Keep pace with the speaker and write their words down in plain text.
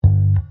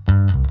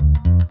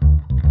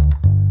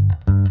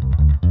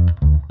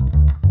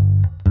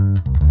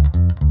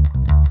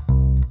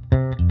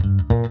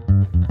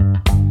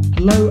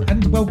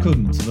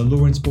Welcome to the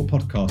Law in Sport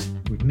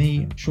podcast with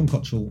me, Sean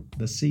Cottrell,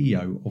 the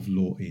CEO of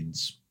Law in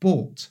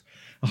Sport.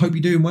 I hope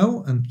you're doing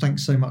well and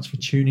thanks so much for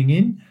tuning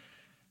in.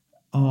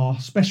 Our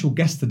special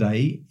guest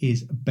today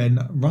is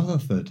Ben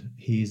Rutherford.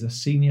 He is a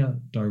Senior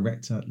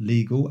Director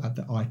Legal at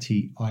the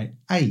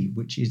ITIA,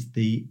 which is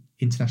the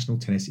International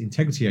Tennis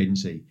Integrity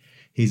Agency.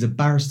 He's a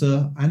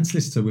barrister and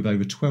solicitor with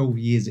over 12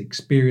 years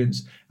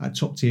experience at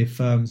top tier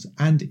firms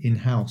and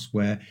in-house,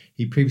 where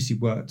he previously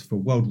worked for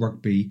World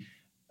Rugby,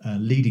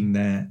 leading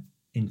their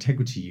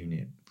integrity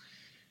unit.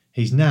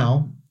 He's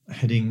now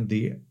heading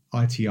the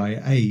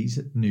ITIA's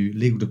new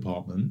legal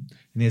department,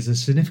 and he has a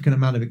significant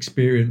amount of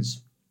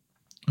experience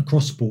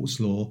across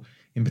sports law,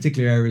 in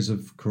particular areas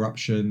of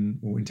corruption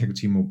or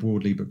integrity more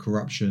broadly, but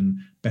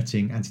corruption,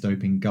 betting,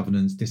 anti-doping,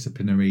 governance,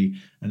 disciplinary,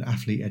 and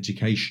athlete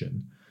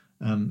education.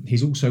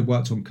 He's also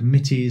worked on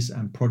committees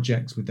and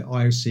projects with the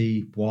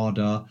IOC,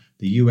 WADA,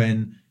 the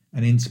UN,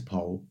 and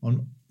Interpol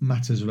on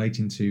matters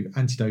relating to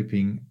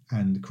anti-doping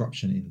and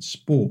corruption in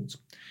sport.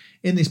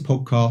 In this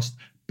podcast,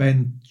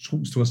 Ben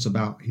talks to us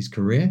about his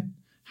career,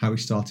 how he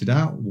started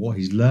out, what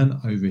he's learned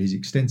over his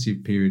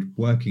extensive period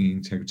working in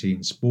integrity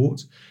in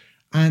sport,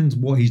 and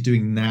what he's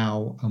doing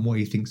now and what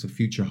he thinks the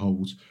future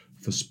holds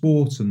for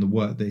sport and the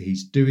work that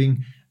he's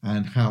doing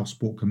and how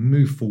sport can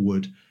move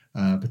forward,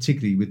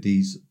 particularly with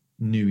these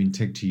new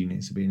integrity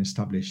units that are being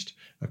established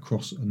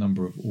across a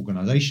number of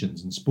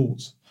organisations and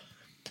sports.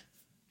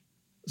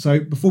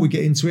 So before we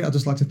get into it, I'd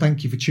just like to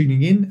thank you for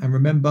tuning in. And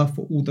remember,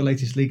 for all the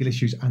latest legal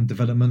issues and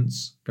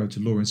developments, go to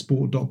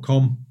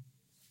lawinsport.com.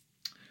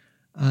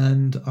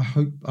 And I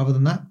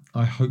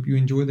hope you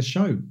enjoy the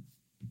show.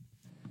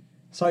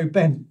 So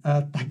Ben,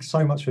 thanks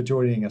so much for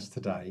joining us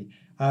today.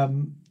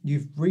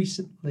 You've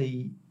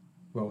relatively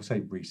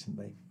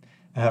recently,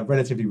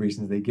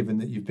 given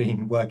that you've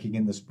been working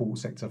in the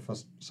sports sector for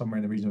somewhere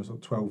in the region of sort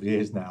of 12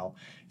 years now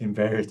in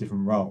various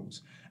different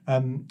roles.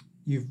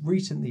 You've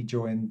recently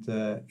joined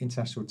the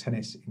International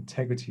Tennis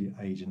Integrity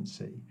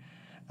Agency.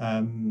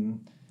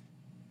 Can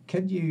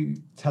you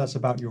tell us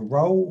about your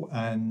role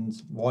and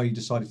why you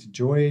decided to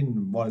join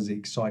and why does it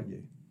excite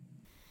you?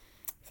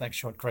 Thanks,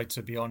 Sean. Great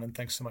to be on, and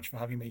thanks so much for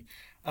having me.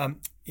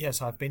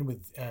 Yes, I've been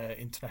with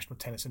International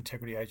Tennis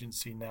Integrity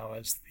Agency now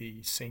as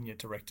the Senior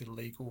Director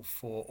Legal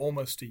for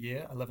almost a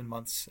year, 11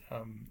 months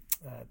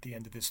at the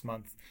end of this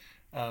month.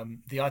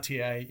 The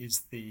ITA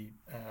is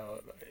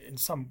in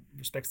some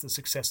respects, the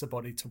successor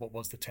body to what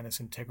was the Tennis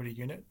Integrity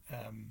Unit.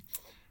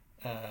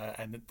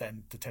 And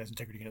then the Tennis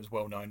Integrity Unit is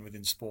well known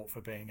within sport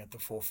for being at the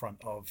forefront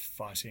of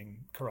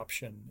fighting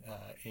corruption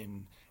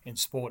in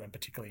sport and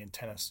particularly in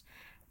tennis.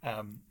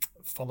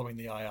 Following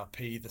the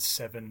IRP, the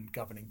 7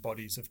 governing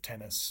bodies of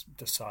tennis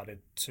decided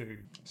to.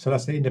 So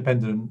that's the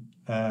independent.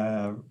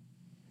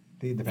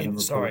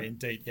 Report. Sorry,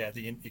 indeed, yeah,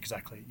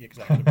 exactly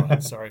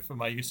right. Sorry for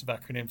my use of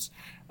acronyms.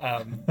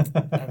 And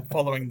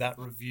following that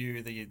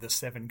review, the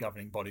 7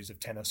 governing bodies of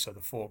tennis, so the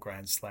 4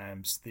 Grand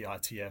Slams, the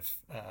ITF,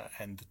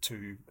 and the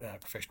 2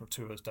 professional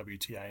tours,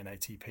 WTA and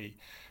ATP,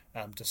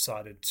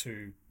 decided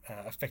to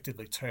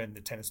effectively turn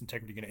the Tennis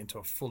Integrity Unit into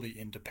a fully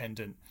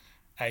independent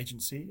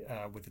agency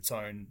with its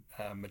own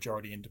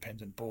majority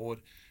independent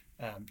board,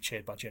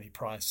 chaired by Jenny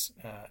Price,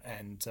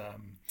 and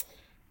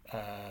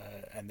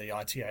the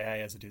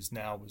ITAA, as it is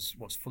now,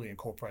 was fully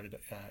incorporated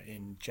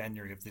in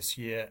January of this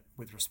year,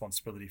 with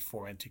responsibility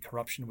for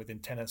anti-corruption within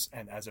tennis,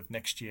 and as of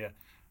next year,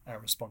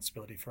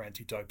 responsibility for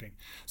anti-doping.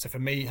 So for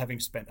me, having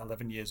spent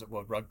 11 years at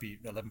World Rugby,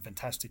 11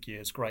 fantastic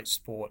years, great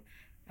sport,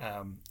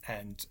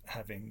 and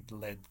having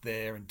led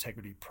their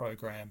integrity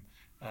program,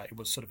 it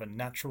was sort of a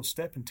natural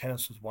step, and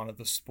tennis was one of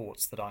the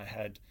sports that I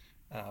had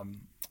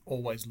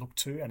always looked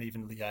to and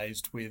even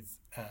liaised with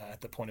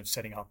at the point of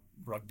setting up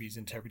rugby's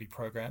integrity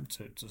program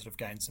to sort of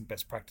gain some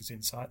best practice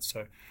insights.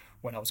 So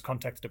when I was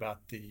contacted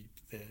about the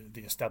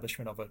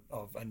establishment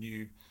of a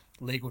new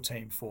legal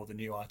team for the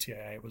new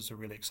ITAA, it was a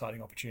really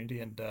exciting opportunity,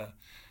 and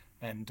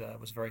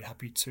was very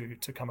happy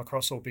to come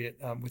across, albeit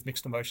with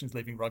mixed emotions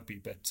leaving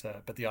rugby. But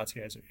the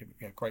ITA is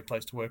a great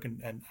place to work,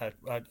 and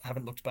I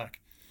haven't looked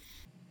back.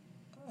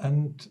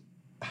 And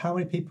how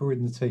many people are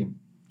in the team?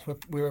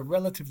 We're a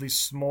relatively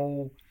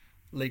small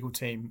legal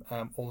team,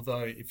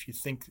 although if you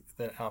think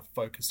that our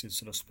focus is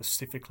sort of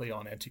specifically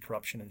on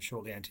anti-corruption and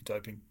shortly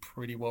anti-doping,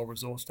 pretty well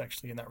resourced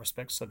actually in that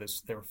respect. So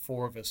there are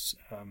 4 of us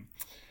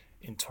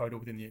in total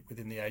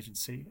within the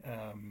agency,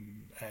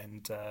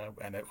 and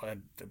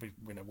we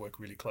work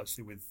really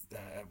closely with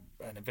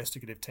an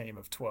investigative team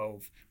of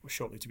 12, or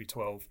shortly to be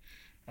 12,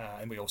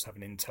 and we also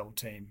have an intel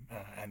team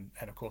and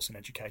of course an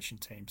education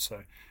team.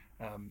 So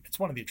it's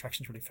one of the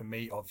attractions really for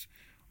me of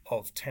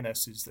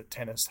tennis, is that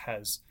tennis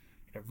has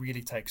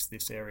really takes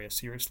this area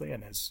seriously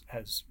and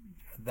has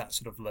that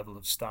sort of level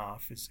of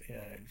staff is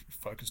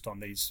focused on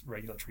these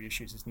regulatory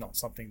issues. Is not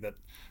something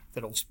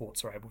that all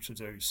sports are able to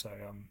do. So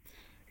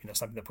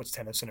something that puts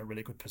tennis in a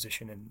really good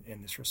position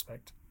in this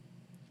respect.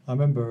 I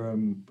remember,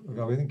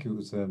 I think it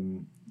was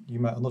I'm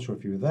not sure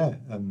if you were there.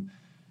 I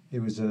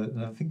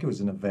think it was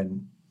an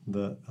event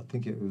that I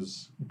think it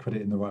was,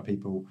 crediting the right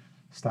people,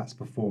 Stats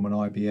Perform and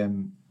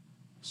IBM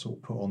sort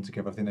of put on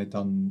together. I think they've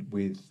done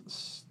with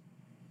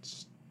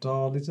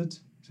Star Lizard.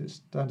 Is it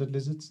Standard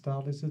Lizard?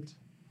 Star Lizard?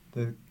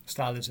 The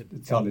Star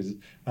Lizard. Star Lizard.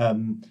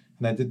 And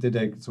they did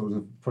a sort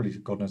of, probably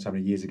God knows how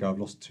many years ago. I've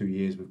lost 2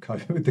 years with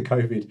COVID, with the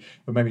COVID,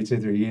 but maybe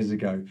 2-3 years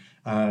ago.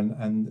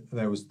 And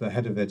there was the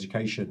head of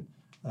education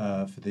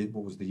for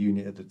what was the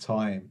unit at the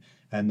time,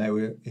 and I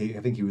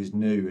think he was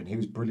new, and he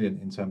was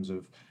brilliant in terms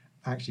of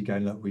actually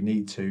going, look, we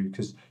need to,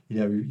 because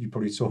you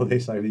probably saw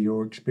this over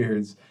your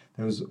experience.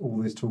 There was all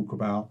this talk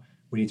about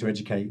we need to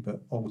educate,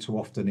 but all too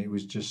often it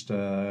was just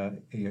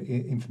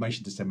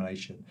information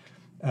dissemination.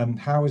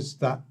 How is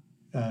that?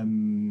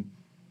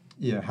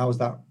 How has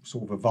that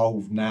sort of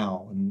evolved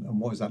now, and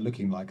what is that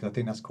looking like? I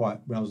think that's quite.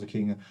 When I was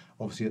looking,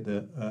 obviously at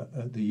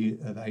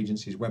the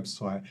agency's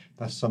website,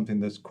 that's something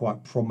that's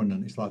quite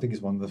prominent. I think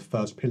it's one of the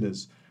first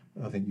pillars,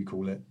 I think you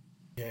call it.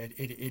 Yeah,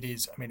 it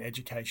is. I mean,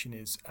 education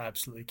is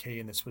absolutely key,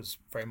 and this was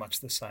very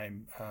much the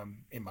same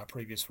in my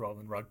previous role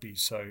in rugby.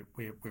 So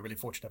we're really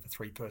fortunate to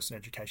have a 3-person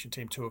education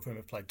team, 2 of whom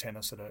have played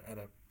tennis at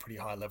a pretty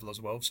high level as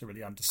well, so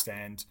really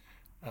understand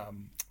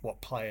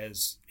what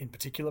players in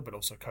particular, but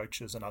also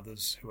coaches and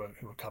others who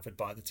are covered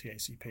by the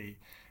TACP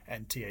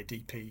and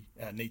TADP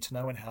need to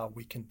know, and how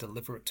we can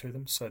deliver it to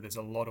them. So there's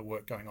a lot of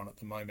work going on at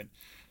the moment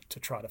to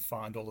try to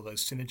find all of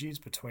those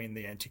synergies between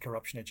the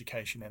anti-corruption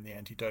education and the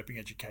anti-doping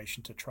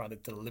education, to try to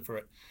deliver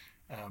it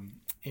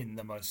in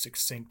the most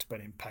succinct but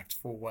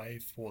impactful way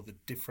for the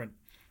different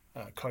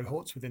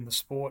cohorts within the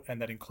sport.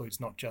 And that includes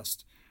not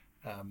just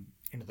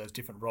those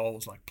different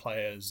roles like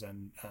players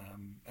and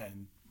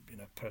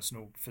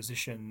personal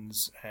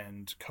physicians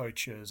and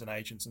coaches and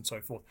agents and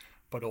so forth,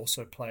 but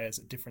also players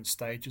at different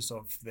stages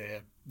of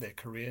their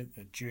career.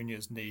 The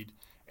juniors need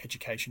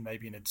education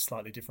maybe in a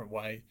slightly different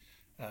way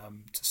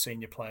to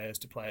senior players,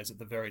 to players at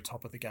the very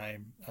top of the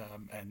game,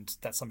 and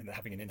that's something that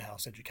having an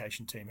in-house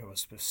education team who are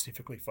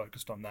specifically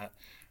focused on that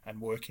and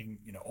working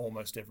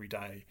almost every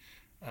day,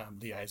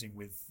 liaising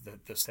with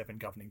the 7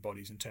 governing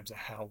bodies in terms of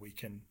how we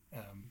can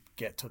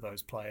get to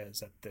those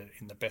players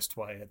in the best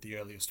way, at the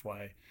earliest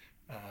way,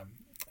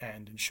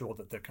 and ensure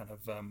that the kind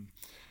of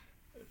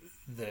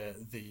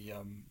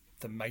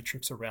the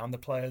matrix around the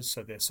players,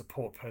 so their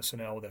support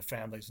personnel, their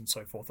families and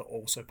so forth, are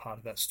also part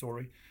of that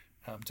story,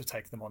 to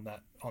take them on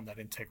that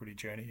integrity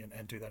journey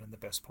and do that in the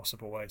best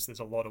possible ways. There's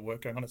a lot of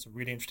work going on. It's a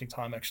really interesting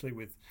time actually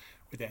with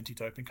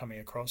anti-doping coming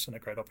across, and a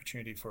great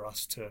opportunity for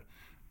us to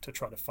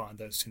try to find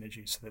those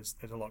synergies. So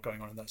there's a lot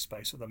going on in that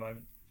space at the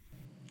moment.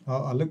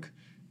 I look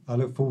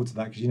forward to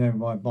that, because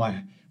my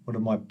one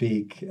of my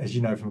big, as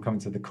you know from coming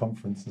to the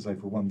conference and so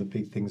forth, one of the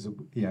big things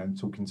and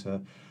talking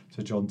to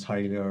John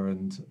Taylor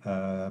and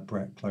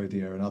Brett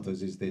Clothier and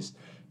others is this,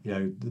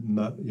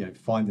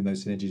 finding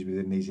those synergies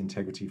within these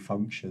integrity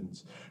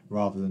functions,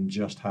 rather than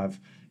just have,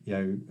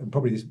 and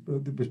probably this.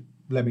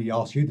 Let me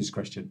ask you this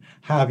question: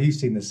 how have you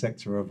seen the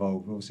sector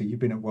evolve? Obviously, you've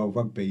been at World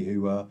Rugby,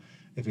 who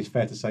if it's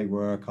fair to say,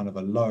 we're kind of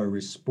a lower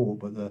risk sport,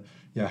 but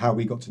how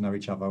we got to know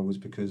each other was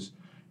because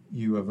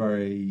you were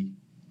very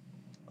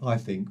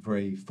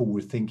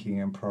forward thinking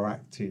and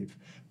proactive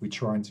with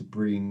trying to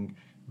bring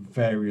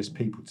various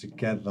people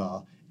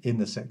together in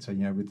the sector,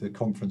 with the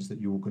conference that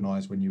you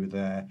organised when you were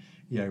there,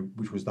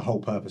 which was the whole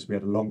purpose. We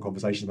had a long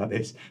conversation about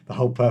this. The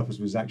whole purpose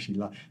was actually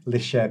like,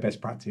 let's share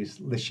best practice,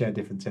 let's share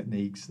different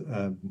techniques,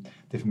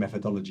 different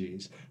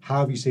methodologies.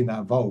 How have you seen that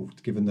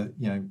evolved, given that,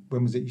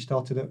 when was it you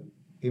started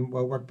in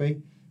World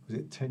Rugby? Was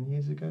it 10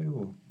 years ago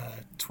or?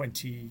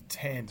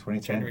 2010,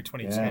 January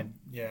 2010,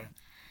 yeah.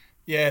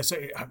 Yeah, so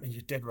I mean,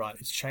 you're dead right.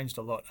 It's changed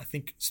a lot. I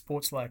think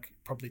sports like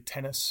probably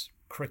tennis,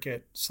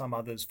 cricket, some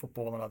others,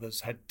 football and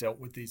others, had dealt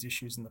with these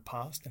issues in the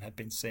past and had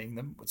been seeing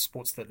them with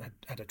sports that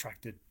had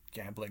attracted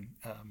gambling.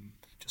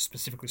 Just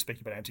specifically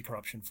speaking about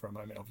anti-corruption for a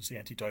moment, obviously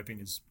anti-doping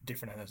is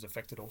different and has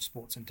affected all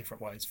sports in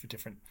different ways for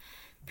different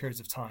periods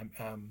of time.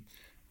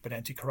 But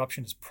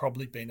anti-corruption has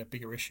probably been a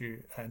bigger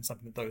issue and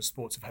something that those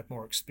sports have had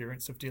more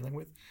experience of dealing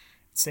with.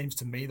 It seems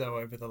to me, though,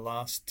 over the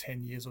last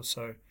 10 years or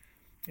so,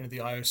 the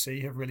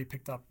IOC have really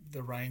picked up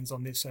the reins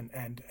on this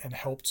and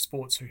helped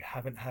sports who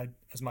haven't had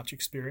as much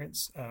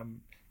experience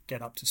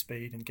get up to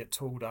speed and get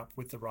tooled up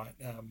with the right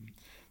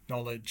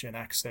knowledge and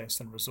access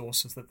and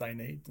resources that they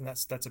need. And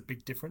that's a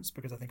big difference,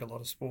 because I think a lot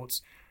of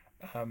sports,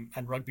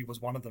 and rugby was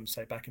one of them,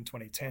 say back in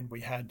 2010, we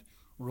had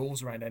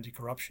rules around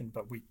anti-corruption,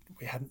 but we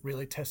hadn't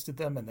really tested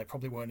them, and they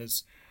probably weren't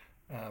as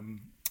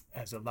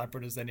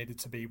elaborate as they needed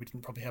to be. We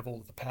didn't probably have all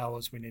of the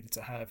powers we needed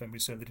to have, and we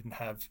certainly didn't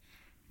have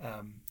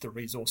the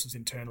resources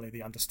internally,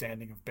 the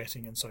understanding of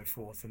betting and so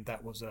forth. And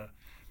that was a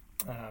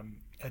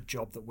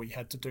job that we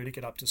had to do to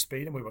get up to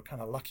speed. And we were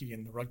kind of lucky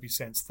in the rugby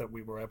sense that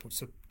we were able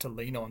to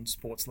lean on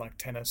sports like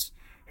tennis,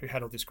 who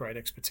had all this great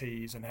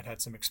expertise and had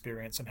some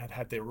experience and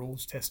had their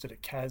rules tested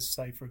at CAS,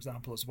 say, for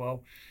example, as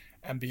well,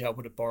 and be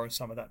able to borrow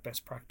some of that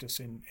best practice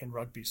in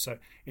rugby. So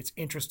it's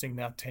interesting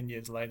now, 10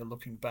 years later,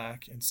 looking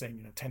back and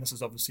seeing, tennis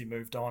has obviously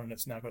moved on and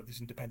it's now got this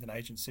independent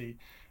agency.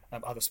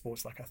 Other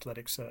sports like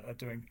athletics are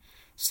doing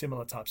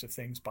similar types of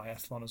things,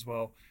 biathlon as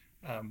well.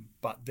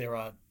 But there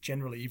are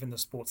generally, even the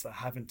sports that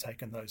haven't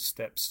taken those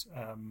steps,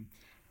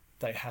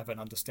 they have an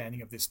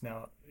understanding of this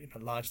now,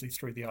 largely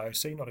through the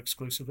IOC, not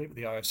exclusively, but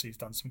the IOC has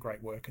done some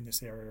great work in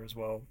this area as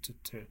well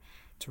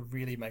to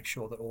really make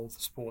sure that all the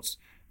sports,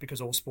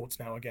 because all sports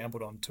now are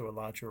gambled on to a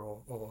larger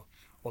or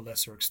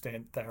lesser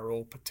extent, they are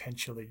all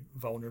potentially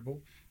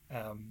vulnerable.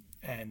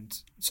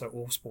 And so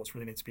all sports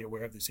really need to be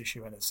aware of this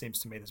issue, and it seems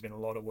to me there's been a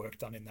lot of work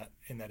done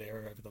in that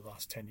area over the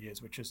last 10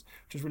 years, which is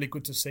really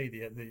good to see.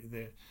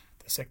 The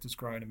sector's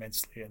grown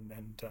immensely,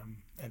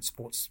 and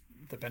sports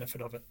the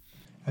benefit of it.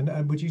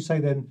 And would you say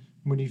then,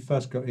 when you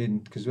first got in,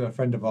 because a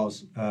friend of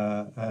ours,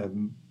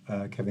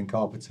 Kevin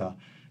Carpenter,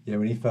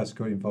 when he first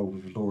got involved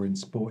with Law in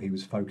Sport, he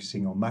was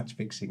focusing on match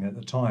fixing. At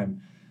the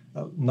time,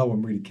 no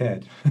one really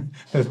cared.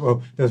 There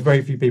was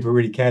very few people who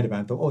really cared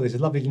about it. Thought, there's a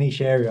lovely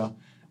niche area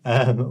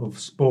of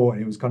sport,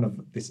 and it was kind of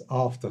this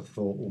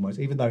afterthought almost,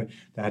 even though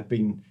there had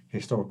been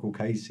historical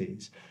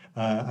cases.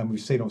 And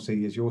we've seen,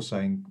 obviously, as you're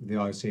saying, the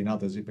IOC and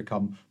others, it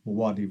become more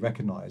widely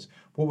recognised.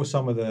 What were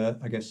some of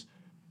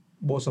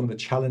the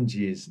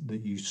challenges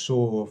that you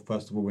saw,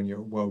 first of all, when you're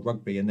at World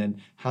Rugby, and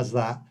then has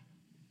that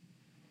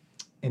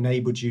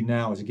enabled you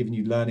now? Has it given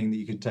you learning that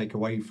you could take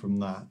away from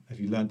that? Have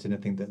you learnt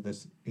anything that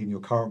there's in your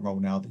current role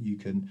now that you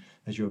can,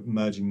 as you're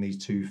merging these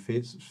two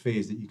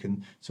spheres, that you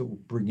can sort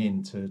of bring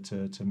in to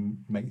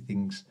make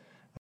things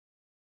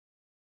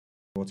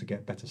or to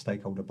get better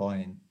stakeholder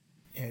buy-in?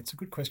 Yeah, it's a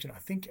good question. I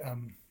think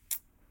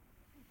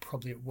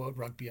probably at World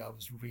Rugby I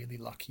was really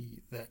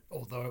lucky that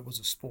although it was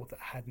a sport that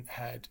hadn't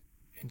had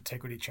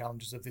integrity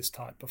challenges of this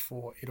type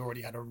before, it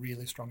already had a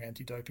really strong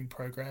anti-doping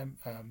program,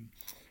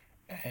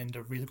 and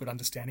a really good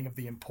understanding of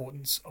the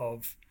importance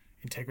of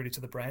integrity to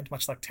the brand,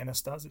 much like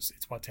tennis does.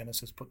 It's why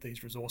tennis has put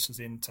these resources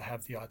in to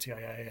have the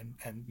ITAA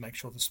and make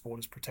sure the sport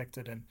is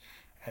protected.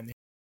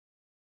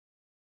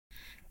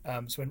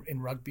 So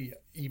in rugby,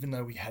 even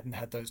though we hadn't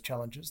had those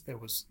challenges, there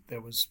was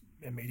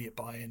immediate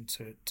buy-in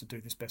to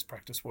do this best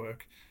practice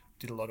work.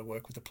 Did a lot of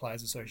work with the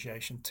Players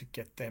Association to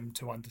get them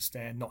to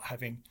understand, not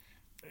having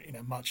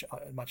much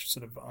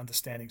sort of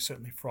understanding,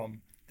 certainly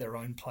from their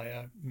own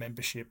player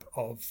membership,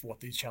 of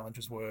what these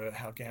challenges were,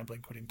 how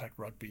gambling could impact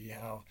rugby,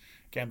 how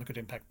gambling could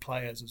impact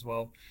players as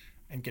well,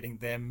 and getting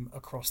them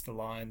across the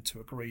line to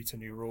agree to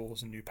new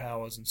rules and new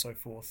powers and so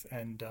forth.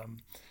 And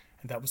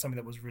that was something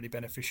that was really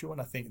beneficial. And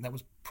I think that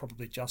was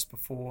probably just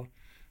before,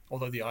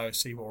 although the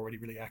IOC were already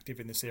really active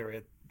in this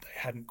area, they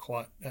hadn't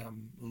quite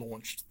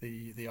launched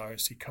the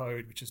IOC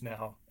code, which is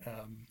now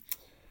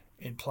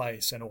in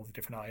place, and all the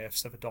different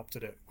IFs have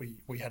adopted it.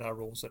 We had our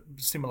rules at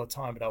a similar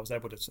time, but I was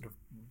able to sort of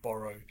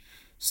borrow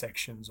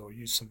sections or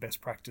use some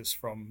best practice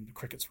from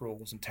cricket's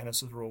rules and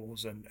tennis's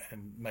rules, and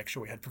make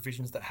sure we had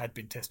provisions that had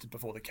been tested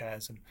before the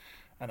CAS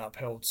and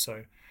upheld.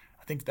 So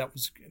I think that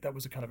was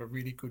a kind of a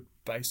really good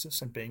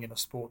basis, and being in a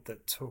sport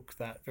that took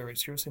that very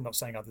seriously. I'm not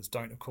saying others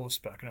don't, of course,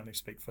 but I can only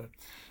speak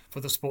for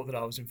the sport that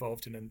I was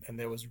involved in, and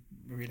there was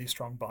really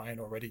strong buy-in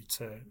already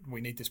we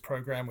need this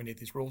program, we need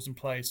these rules in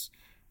place,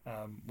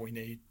 we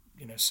need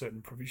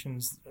certain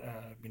provisions,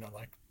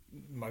 like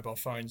mobile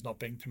phones not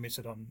being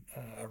permitted on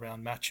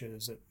around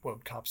matches at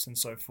World Cups and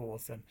so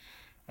forth, and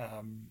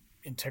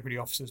integrity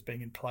officers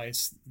being in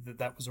place.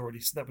 That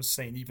was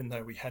seen, even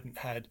though we hadn't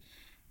had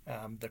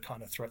the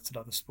kind of threats that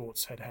other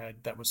sports had.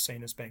 That was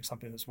seen as being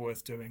something that's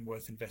worth doing,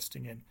 worth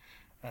investing in,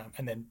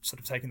 and then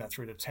sort of taking that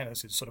through to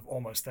tennis is sort of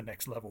almost the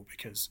next level,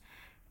 because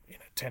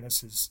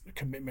tennis's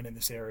commitment in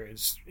this area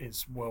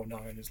is well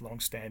known, is long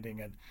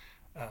standing, and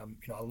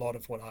a lot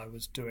of what I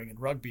was doing in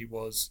rugby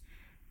was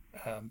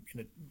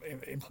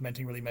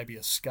implementing really maybe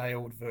a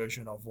scaled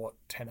version of what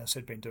tennis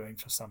had been doing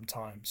for some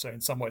time. So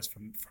in some ways,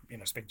 from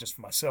speaking just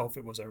for myself,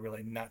 it was a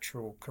really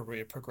natural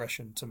career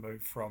progression to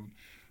move from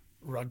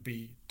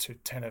rugby to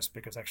tennis,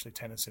 because actually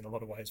tennis in a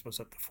lot of ways was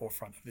at the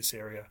forefront of this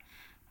area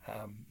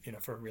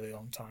for a really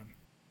long time.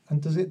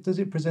 And does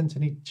it present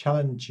any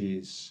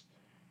challenges,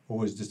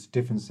 or is this a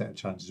different set of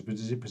challenges, but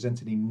does it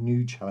present any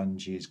new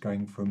challenges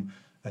going from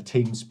a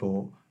team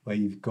sport where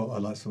you've got a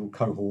lot of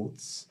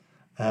cohorts,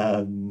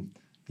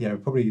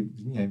 probably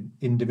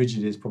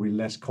individually there's probably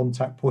less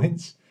contact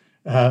points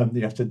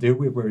you have to deal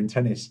with, where in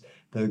tennis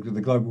the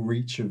global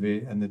reach of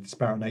it and the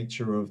disparate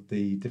nature of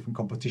the different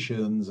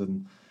competitions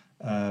and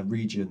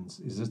regions,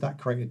 does that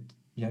create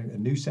a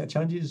new set of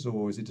challenges,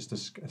 or is it just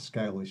a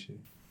scale issue?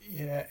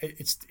 Yeah,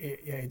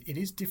 it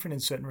is different in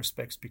certain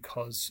respects,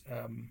 because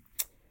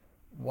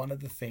one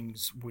of the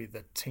things with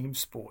a team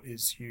sport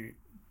is you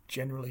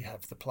generally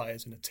have the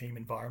players in a team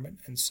environment,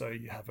 and so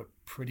you have a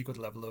pretty good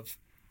level of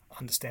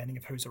understanding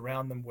of who's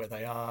around them, where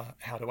they are,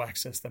 how to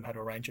access them, how to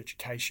arrange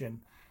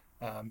education.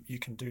 You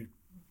can do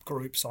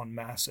groups en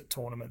masse at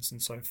tournaments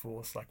and so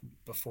forth. Like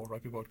before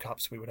Rugby World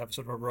Cups, we would have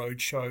sort of a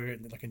road show,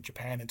 like in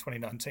Japan in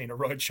 2019, a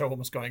road show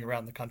almost going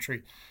around the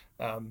country,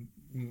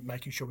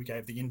 making sure we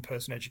gave the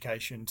in-person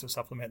education to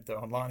supplement the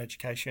online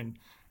education.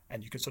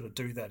 And you could sort of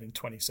do that in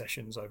 20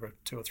 sessions over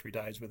 2 or 3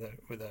 days with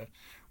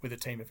a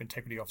team of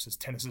integrity officers.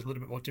 Tennis is a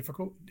little bit more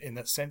difficult in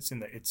that sense, in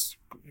that it's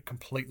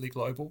completely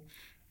global.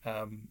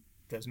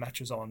 There's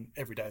matches on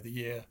every day of the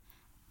year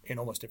in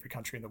almost every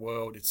country in the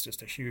world. It's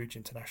just a huge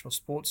international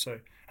sport. So,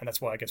 and that's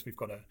why I guess we've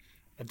got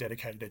a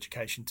dedicated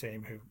education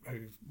team who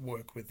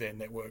work with their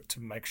network to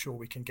make sure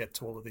we can get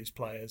to all of these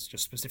players,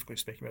 just specifically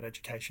speaking about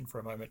education for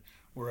a moment,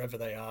 wherever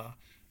they are,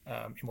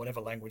 in whatever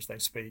language they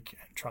speak,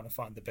 and trying to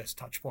find the best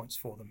touch points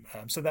for them.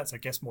 So that's, I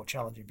guess, more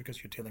challenging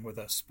because you're dealing with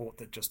a sport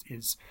that just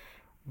is,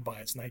 by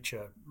its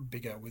nature,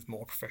 bigger, with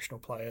more professional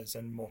players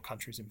and more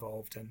countries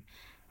involved,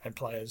 and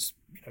players,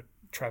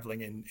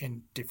 traveling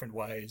in different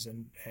ways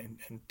and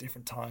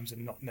different times,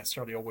 and not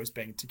necessarily always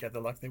being together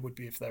like they would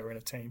be if they were in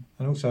a team.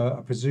 And also,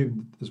 I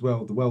presume as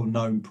well, the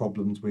well-known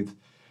problems with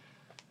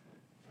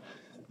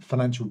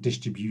financial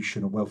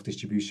distribution or wealth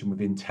distribution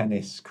within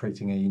tennis,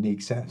 creating a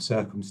unique set of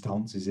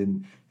circumstances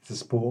in the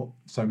sport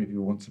so many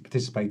people want to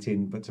participate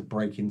in, but to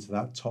break into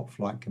that top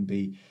flight can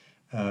be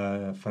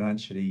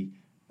financially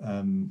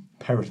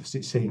perilous,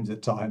 it seems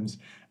at times,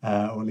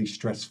 or at least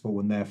stressful,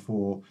 and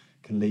therefore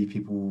can leave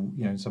people,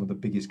 in some of the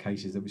biggest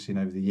cases that we've seen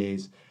over the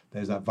years,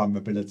 there's that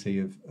vulnerability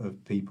of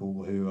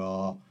people who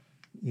are,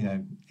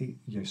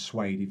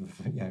 swayed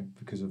even,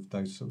 because of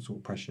those sort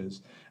of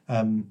pressures.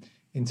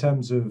 In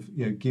terms of,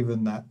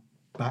 given that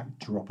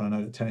backdrop, and I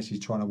know that tennis is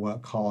trying to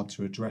work hard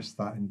to address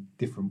that in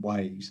different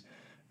ways,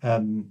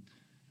 how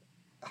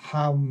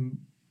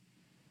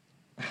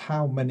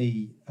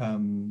many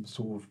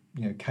sort of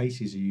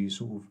cases are you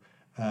sort of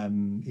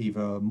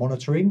either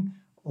monitoring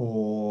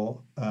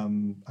or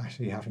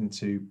actually having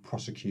to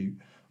prosecute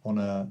on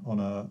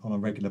a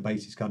regular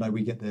basis? Because I know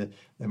we get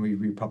we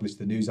republish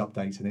the news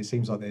updates, and it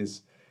seems like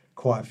there's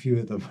quite a few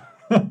of them.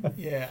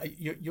 Yeah,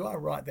 you are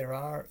right. There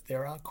are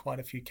quite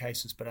a few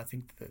cases, but I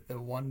think that the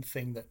one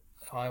thing that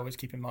I always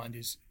keep in mind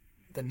is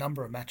the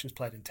number of matches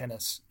played in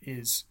tennis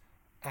is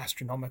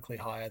astronomically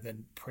higher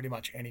than pretty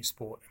much any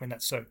sport. I mean,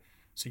 that's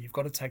so you've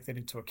got to take that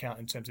into account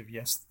in terms of,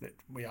 yes, that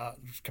we are,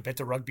 compared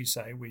to rugby,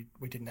 say, we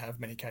didn't have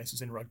many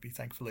cases in rugby,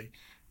 thankfully,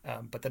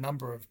 but the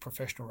number of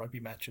professional rugby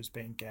matches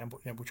being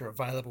gambled, which are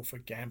available for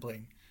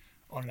gambling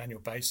on an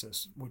annual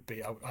basis, would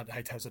be, I'd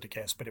hate to hazard a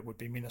guess, but it would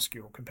be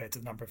minuscule compared to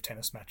the number of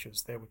tennis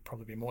matches. There would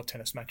probably be more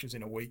tennis matches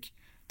in a week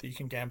that you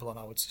can gamble on,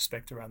 I would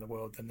suspect, around the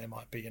world than there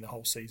might be in a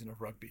whole season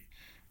of rugby.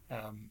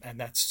 And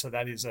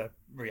that is a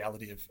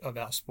reality of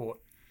our sport.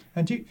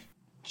 And do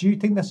you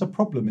think that's a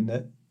problem, in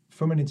that,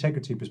 from an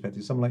integrity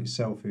perspective, someone like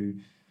yourself who,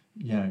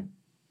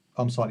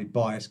 I'm slightly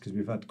biased because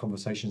we've had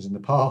conversations in the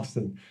past,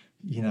 and,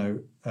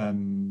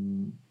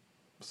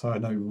 so I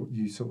know what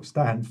you sort of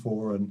stand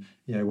for and,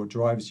 what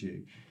drives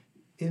you.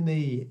 And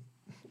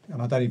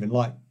I don't even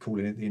like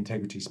calling it the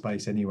integrity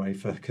space anyway,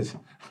 because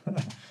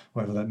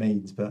whatever that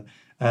means. But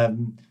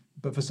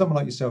for someone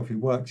like yourself who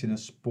works in a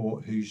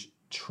sport, who's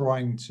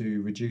trying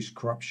to reduce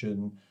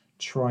corruption,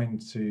 trying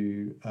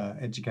to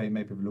educate and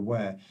make people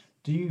aware,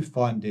 do you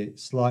find it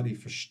slightly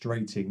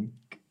frustrating,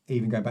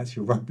 even going back to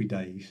your rugby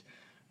days,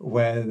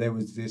 where there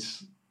was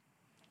this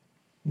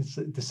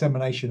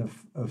dissemination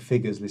of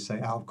figures, let's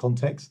say, out of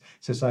context?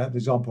 So the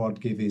example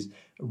I'd give is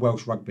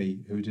Welsh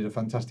Rugby, who did a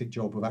fantastic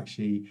job of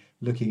actually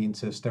looking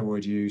into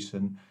steroid use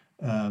and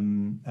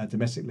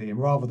domestically, and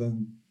rather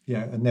than,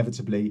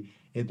 inevitably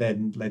it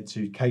then led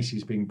to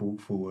cases being brought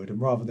forward, and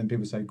rather than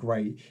people say,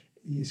 great,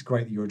 it's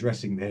great that you're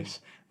addressing this,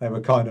 they were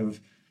kind of,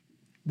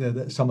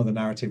 some of the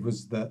narrative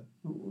was that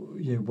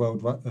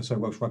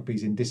Welsh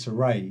Rugby's in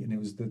disarray, and it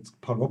was the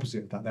polar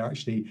opposite of that. They're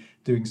actually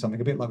doing something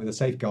a bit like with the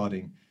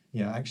safeguarding,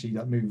 actually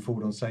like moving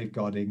forward on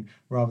safeguarding,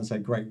 rather than say,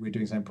 great, we're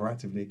doing something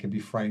proactively. It can be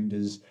framed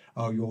as,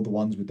 oh, you're the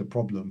ones with the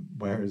problem,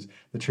 whereas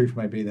the truth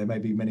may be there may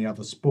be many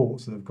other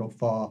sports that have got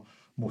far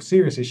more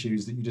serious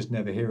issues that you just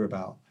never hear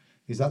about.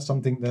 Is that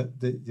something that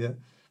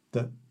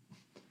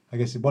I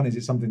guess, one, is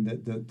it something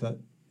that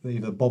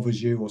either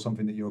bothers you or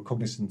something that you're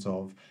cognizant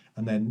of?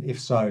 And then if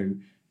so,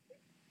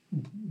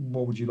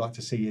 what would you like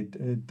to see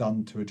it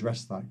done to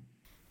address that?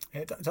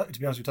 To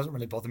be honest, it doesn't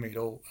really bother me at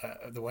all.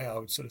 The way I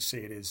would sort of see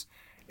it is,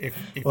 if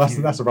well,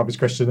 that's a rubbish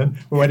question. Then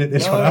we'll edit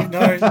this one out.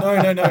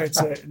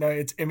 No.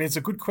 It's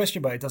a good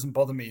question, but it doesn't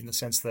bother me in the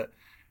sense that,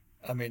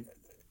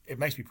 it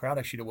makes me proud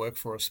actually to work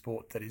for a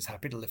sport that is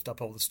happy to lift up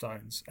all the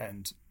stones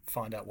and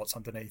find out what's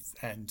underneath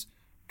and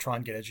try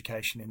and get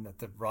education in at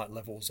the right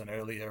levels and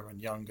earlier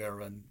and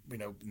younger, and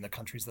in the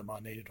countries that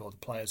might need it or the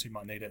players who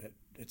might need it,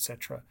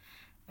 etc.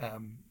 I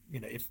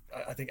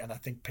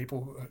think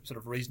people, sort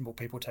of reasonable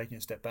people, taking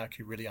a step back,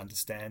 who really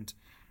understand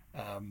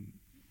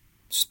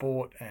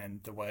sport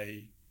and the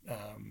way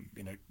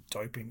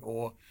doping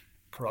or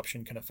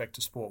corruption can affect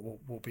a sport,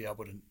 will be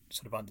able to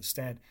sort of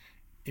understand.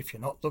 If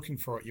you're not looking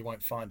for it, you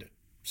won't find it.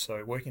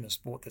 So working in a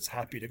sport that's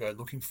happy to go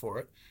looking for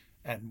it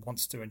and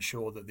wants to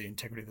ensure that the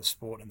integrity of the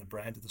sport and the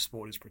brand of the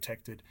sport is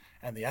protected,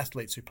 and the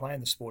athletes who play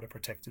in the sport are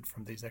protected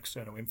from these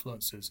external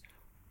influences,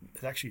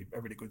 is actually a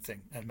really good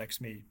thing, and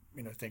makes me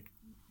think,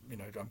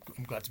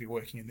 I'm glad to be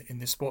working in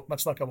this sport,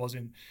 much like I was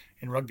in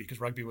rugby, because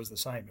rugby was the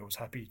same. It was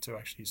happy to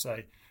actually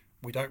say,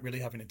 we don't really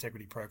have an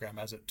integrity program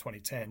as at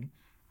 2010.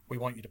 We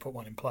want you to put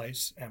one in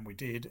place, and we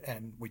did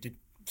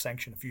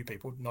sanction a few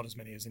people, not as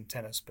many as in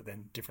tennis, but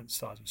then different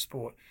styles of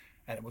sport,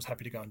 and it was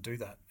happy to go and do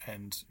that.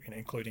 And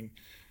including,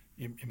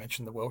 you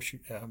mentioned the Welsh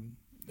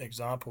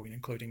example,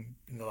 including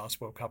in the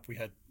last World Cup, we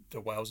had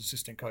the Wales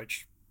assistant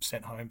coach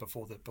sent home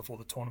before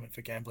the tournament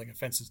for gambling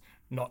offences.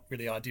 Not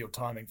really ideal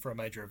timing for a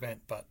major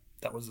event, but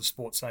that was the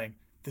sport saying,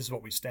 this is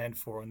what we stand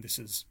for, and this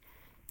is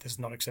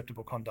not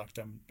acceptable conduct,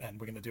 and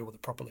we're going to deal with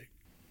it properly.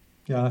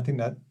 Yeah, I think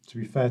that, to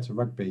be fair to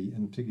rugby,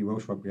 and particularly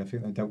Welsh rugby, I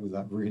think they dealt with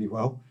that really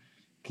well,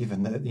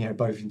 given that,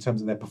 both in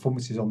terms of their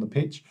performances on the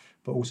pitch,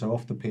 but also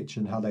off the pitch,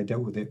 and how they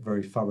dealt with it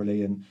very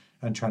thoroughly and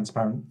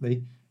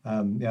transparently.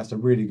 It's a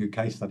really good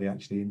case study,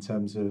 actually, in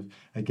terms of,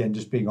 again,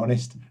 just being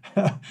honest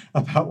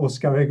about what's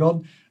going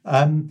on.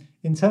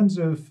 In terms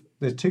of,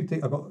 there's two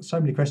things, I've got so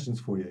many questions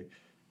for you.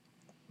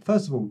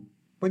 First of all,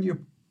 when you're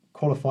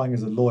qualifying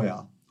as a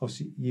lawyer,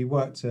 obviously you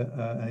worked at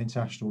an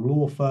international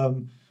law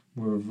firm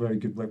with a very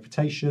good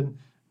reputation,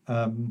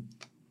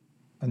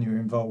 and you were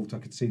involved, I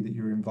could see that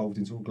you were involved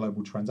in sort of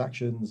global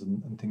transactions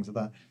and things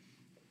like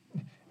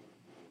that.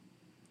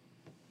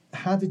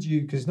 How did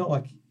you, because it's not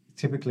like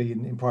typically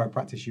in private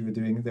practice you were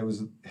doing,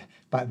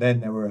 back then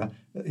there were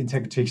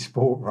integrity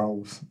support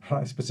roles,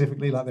 right?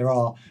 Specifically, like there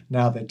are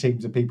now, there are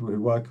teams of people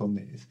who work on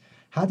this.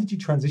 How did you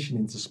transition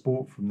into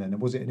sport from then?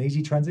 Was it an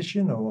easy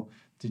transition, or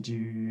did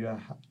you,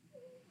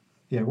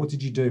 what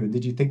did you do? And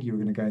did you think you were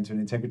going to go into an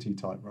integrity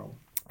type role?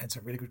 It's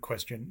a really good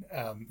question.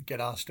 Get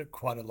asked it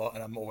quite a lot,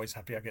 and I'm always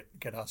happy I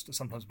get asked it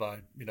sometimes by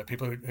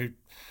people who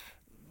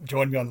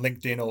join me on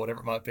LinkedIn or whatever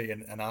it might be,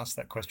 and ask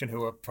that question,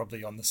 who are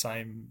probably on the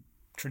same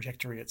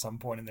trajectory at some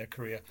point in their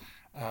career.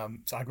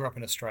 So I grew up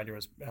in Australia,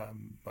 as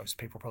most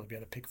people probably be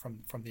able to pick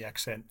from the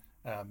accent.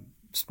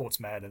 Sports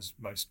mad, as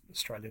most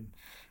Australian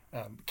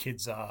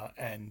kids are,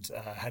 and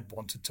had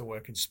wanted to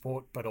work in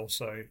sport, but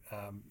also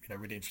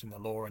really interested in the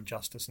law and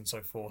justice and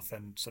so forth,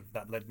 and sort of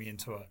that led me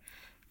into a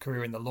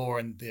career in the law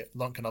and the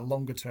kind of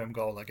longer term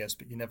goal, I guess.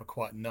 But you never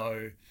quite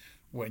know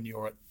when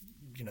you're at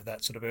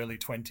that sort of early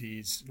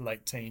 20s,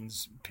 late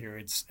teens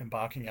periods,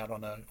 embarking out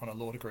on a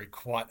law degree,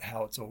 quite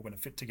how it's all going to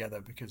fit together,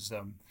 because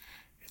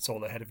it's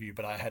all ahead of you.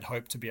 But I had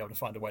hoped to be able to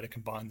find a way to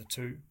combine the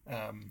two.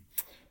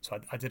 So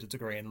I did a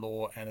degree in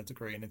law and a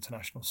degree in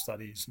international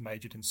studies,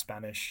 majored in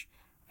Spanish.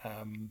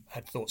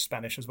 Had thought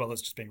Spanish, as well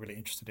as just being really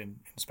interested in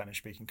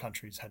Spanish-speaking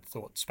countries, had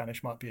thought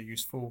Spanish might be a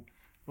useful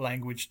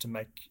language to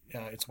make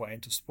its way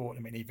into sport.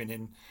 I mean, even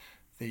in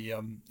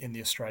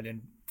the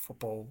Australian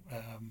football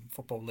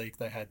league,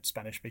 they had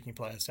Spanish-speaking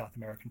players, South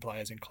American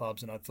players in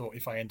clubs, and I thought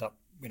if I end up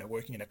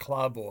working in a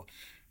club or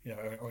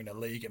in a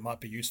league, it might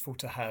be useful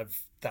to have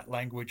that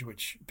language,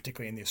 which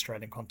particularly in the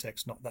Australian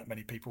context, not that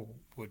many people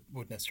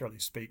would necessarily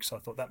speak. So I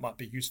thought that might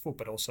be useful,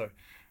 but also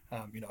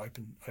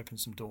open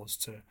some doors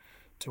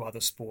to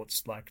other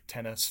sports like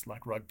tennis,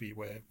 like rugby,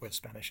 where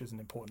Spanish is an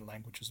important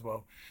language as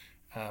well.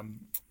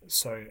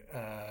 So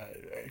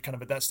kind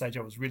of at that stage,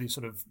 I was really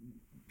sort of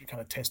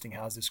kind of testing,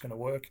 how's this going to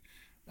work.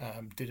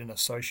 Did an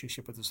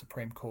associateship with the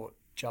Supreme Court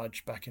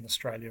judge back in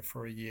Australia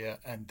for a year,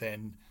 and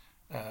then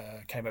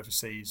came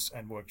overseas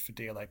and worked for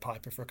DLA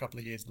Piper for a couple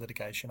of years,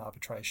 litigation,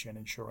 arbitration,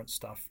 insurance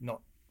stuff,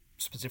 not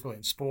specifically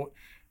in sport,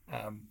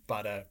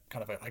 but a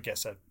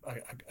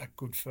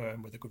good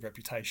firm with a good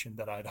reputation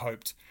that I'd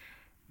hoped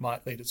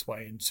might lead its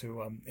way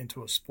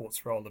into a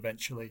sports role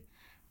eventually.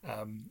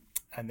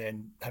 And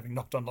then, having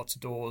knocked on lots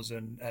of doors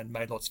and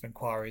made lots of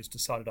inquiries,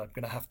 decided I'm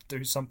going to have to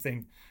do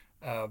something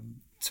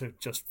to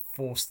just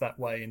force that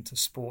way into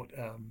sport.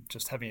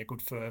 Just having a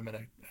good firm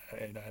and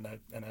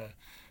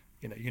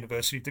a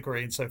university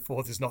degree and so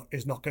forth is not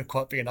going to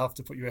quite be enough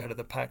to put you ahead of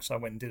the pack. So I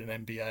went and did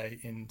an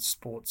MBA in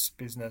sports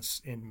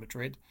business in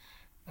Madrid,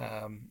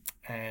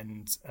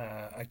 and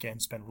again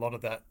spent a lot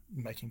of that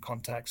making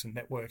contacts and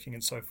networking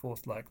and so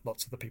forth, like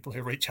lots of the people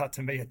who reach out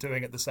to me are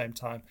doing at the same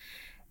time.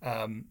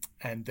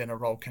 And then a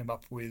role came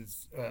up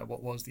with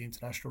what was the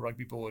International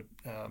Rugby Board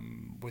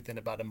within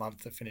about a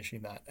month of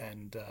finishing that,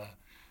 and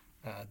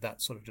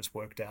that sort of just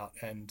worked out.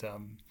 And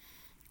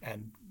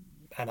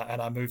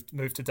I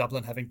moved to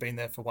Dublin, having been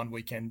there for one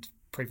weekend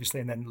previously,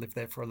 and then lived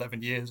there for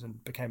 11 years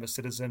and became a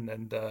citizen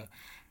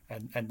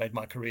and made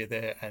my career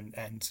there.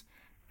 And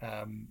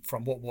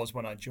from what was,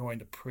 when I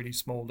joined, a pretty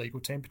small legal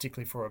team,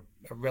 particularly for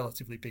a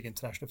relatively big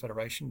international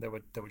federation, there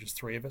were just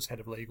three of us, head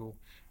of legal,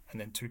 and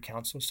then two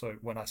counsels. So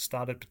when I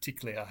started,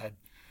 particularly,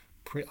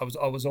 I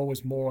was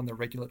always more on the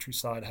regulatory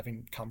side,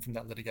 having come from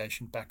that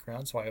litigation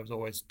background. So I was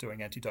always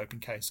doing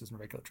anti-doping cases and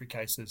regulatory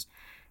cases,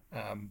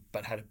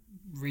 but had a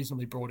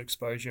reasonably broad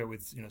exposure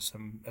with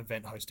some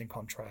event hosting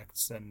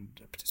contracts and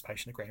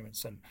participation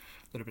agreements and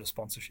a little bit of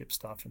sponsorship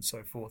stuff and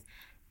so forth.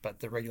 But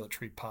the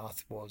regulatory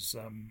path was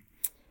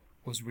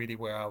really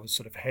where I was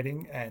sort of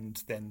heading,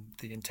 and then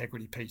the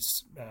integrity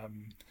piece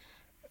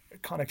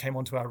kind of came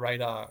onto our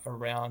radar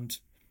around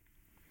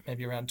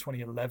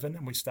 2011,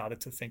 and we started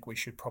to think we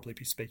should probably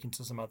be speaking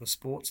to some other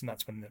sports, and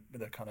that's when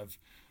the kind of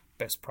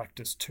best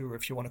practice tour,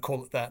 if you want to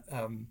call it that,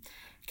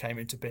 came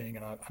into being,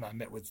 and I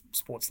met with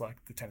sports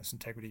like the Tennis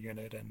Integrity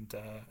Unit and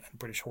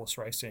British Horse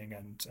Racing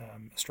and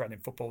Australian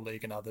Football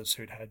League and others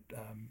who'd had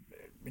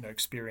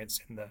experience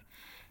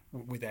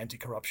with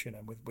anti-corruption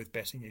and with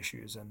betting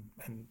issues, and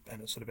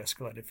it sort of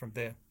escalated from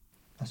there.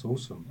 That's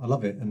awesome. I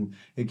love it. And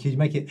can you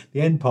make it,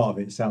 the end part of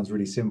it sounds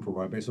really simple,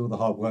 right? But it's all the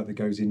hard work that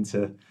goes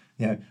into,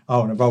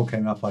 oh, and a role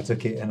came up, I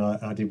took it and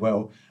I did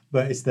well.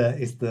 But it's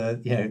the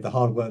the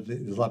hard work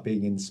that is like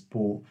being in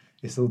sport.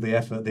 It's all the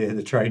effort,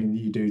 the training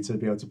that you do to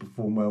be able to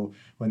perform well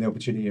when the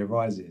opportunity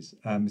arises.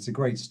 It's a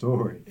great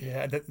story.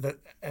 Yeah,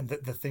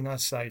 the thing I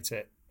say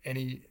to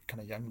any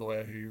kind of young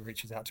lawyer who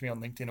reaches out to me on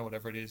LinkedIn or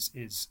whatever it is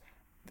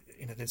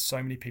there's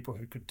so many people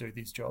who could do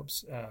these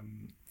jobs,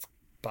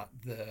 but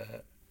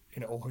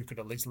or who could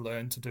at least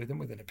learn to do them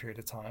within a period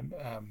of time.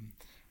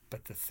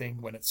 But the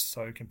thing when it's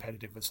so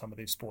competitive with some of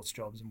these sports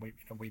jobs, and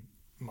we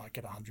might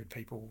get 100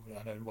 people.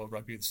 I know World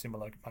Rugby is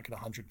similar. Might get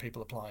 100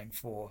 people applying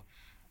for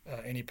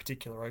any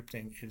particular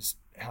opening. Is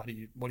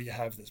what do you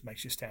have that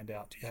makes you stand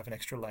out? Do you have an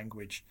extra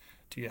language?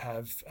 Do you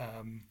have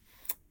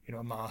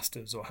a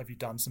master's, or have you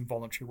done some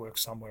voluntary work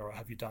somewhere, or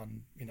have you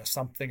done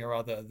something or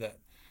other that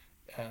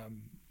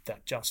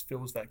that just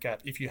fills that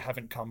gap? If you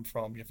haven't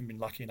been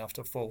lucky enough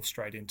to fall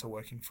straight into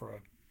working for a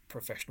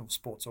professional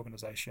sports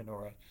organisation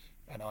or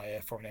an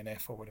IF or an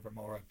NF or whatever,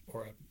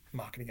 or a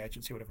marketing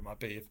agency, whatever it might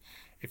be.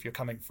 If you're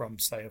coming from,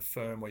 say, a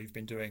firm where you've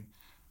been doing,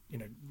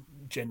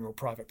 general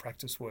private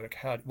practice work,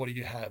 what do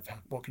you have?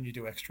 What can you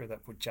do extra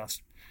that would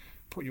just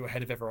put you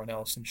ahead of everyone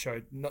else and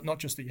show not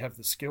just that you have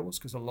the skills,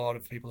 because a lot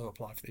of people who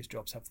apply for these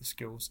jobs have the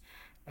skills,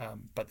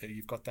 but that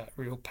you've got that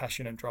real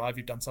passion and drive.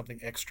 You've done something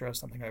extra,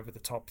 something over the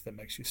top that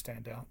makes you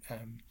stand out.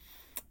 And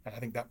I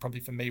think that probably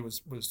for me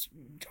was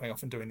going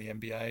off and doing the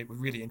MBA. It was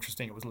really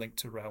interesting. It was linked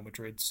to Real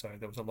Madrid, so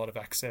there was a lot of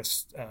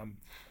access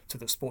to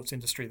the sports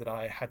industry that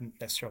I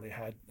hadn't necessarily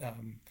had.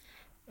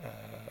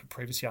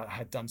 Previously, I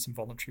had done some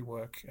voluntary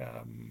work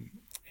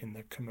in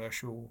the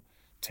commercial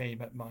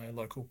team at my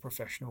local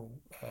professional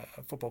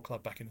football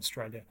club back in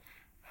Australia.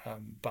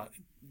 But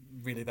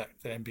really that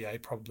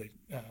MBA probably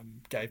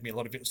gave me a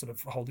lot of sort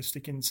of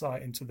holistic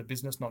insight into the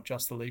business, not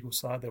just the legal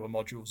side. There were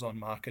modules on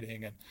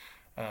marketing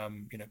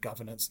and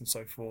governance and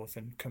so forth,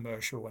 and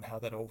commercial, and how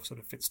that all sort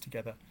of fits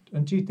together.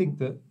 And do you think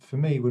that, for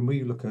me, when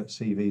we look at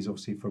CVs,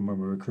 obviously from when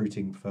we're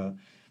recruiting for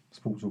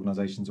sports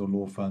organisations or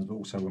law firms, but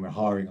also when we're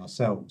hiring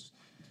ourselves,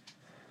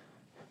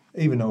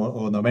 even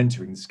on a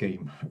mentoring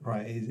scheme,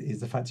 right, is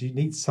the fact you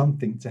need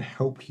something to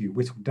help you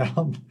whittle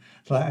down.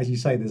 Like, as you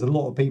say, there's a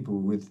lot of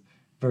people with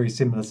very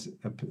similar,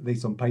 at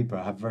least on paper,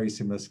 have very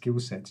similar skill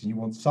sets, and you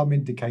want some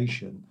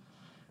indication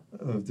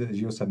of,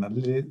 as you're saying,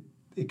 that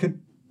it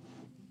could,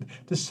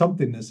 there's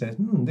something that says,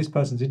 this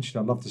person's interested,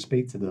 I'd love to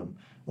speak to them,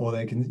 or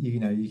they can, you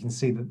can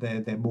see that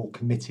they're more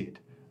committed,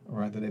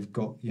 right, that they've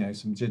got,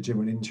 some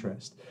genuine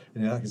interest.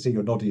 And I can see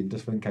you're nodding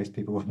just in case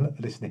people are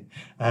listening.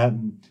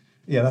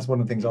 Yeah, that's one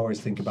of the things I always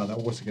think about that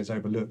also gets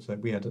overlooked. That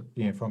we had,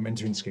 for our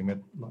mentoring scheme, we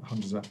had like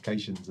hundreds of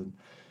applications, and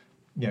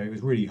it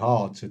was really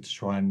hard to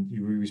try and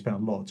we spent a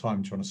lot of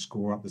time trying to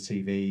score up the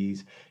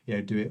CVs,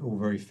 do it all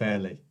very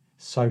fairly.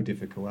 So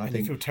difficult. I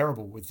think you feel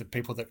terrible with the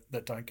people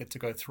that don't get to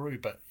go through,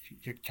 but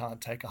you can't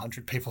take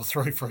 100 people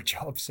through for a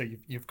job, so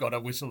you've got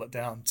to whistle it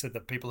down to the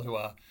people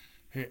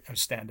who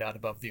stand out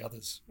above the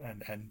others.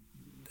 And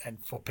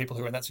for people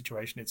who are in that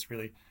situation, it's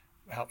really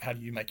how do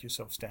you make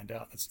yourself stand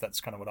out? That's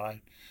kind of what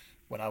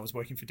when I was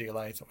working for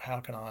DLA, thought,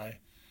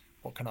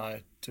 what can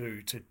I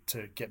do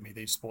to get me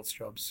these sports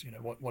jobs?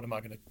 What am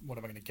I going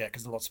to get?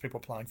 Because lots of people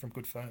applying from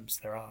good firms,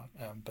 there are,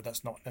 but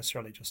that's not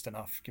necessarily just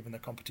enough given the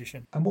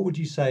competition. And what would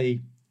you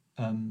say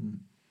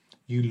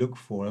you look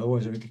for? I'm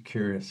always really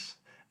curious.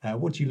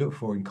 What do you look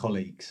for in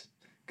colleagues?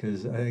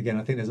 Because again,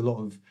 I think there's a lot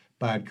of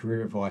bad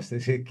career advice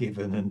that's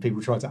given, and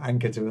people try to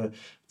anchor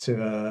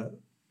to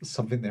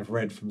something they've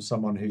read from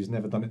someone who's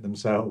never done it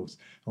themselves.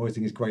 I always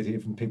think it's great to hear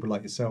from people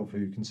like yourself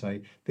who can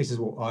say, this is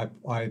what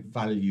I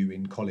value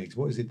in colleagues.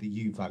 What is it that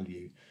you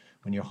value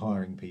when you're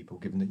hiring people,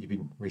 given that you've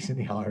been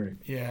recently hiring?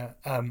 Yeah,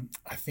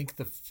 I think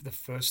the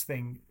first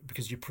thing,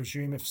 because you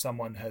presume if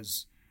someone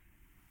has,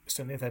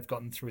 certainly if they've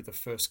gotten through the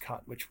first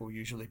cut, which will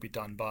usually be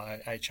done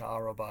by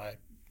HR or by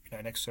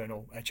an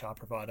external HR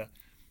provider,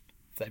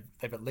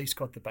 they've at least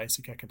got the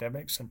basic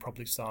academics and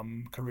probably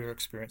some career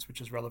experience, which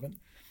is relevant.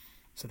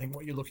 So I think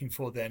what you're looking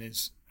for then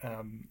is,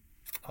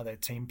 are they a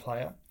team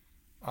player?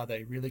 Are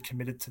they really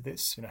committed to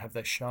this? Have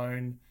they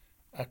shown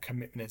a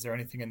commitment? Is there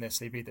anything in their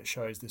CV that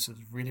shows this is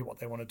really what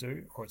they want to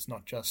do, or it's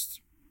not just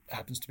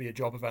happens to be a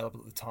job available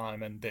at the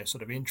time and they're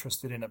sort of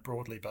interested in it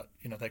broadly, but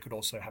they could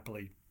also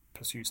happily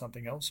pursue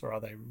something else? Or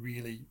are they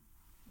really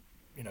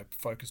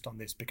focused on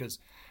this? Because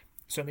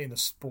certainly in the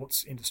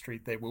sports industry,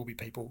 there will be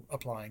people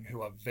applying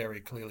who are very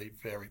clearly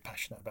very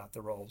passionate about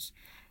the roles.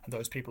 And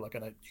those people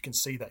you can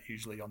see that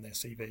usually on their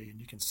CV,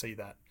 and you can see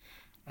that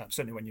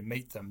certainly when you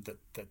meet them,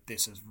 that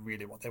this is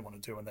really what they want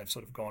to do, and they've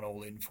sort of gone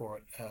all in for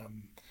it,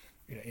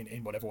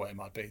 in whatever way it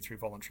might be, through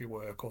voluntary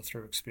work or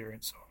through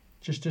experience.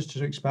 Just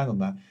to expand on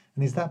that,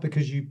 and is that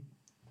because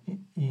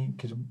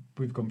because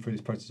we've gone through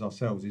this process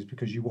ourselves, is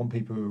because you want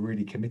people who are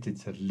really committed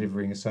to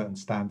delivering a certain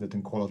standard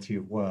and quality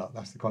of work?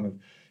 That's the kind of,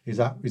 is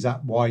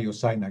that why you're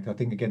saying that? Because I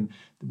think, again,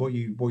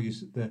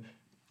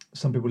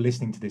 some people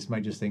listening to this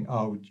may just think,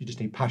 oh, you just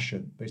need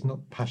passion, but it's not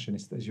passion.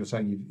 It's, as you're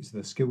saying, it's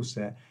the skill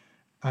set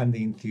and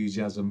the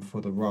enthusiasm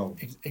for the role.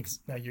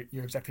 No,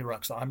 you're exactly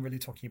right. So I'm really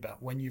talking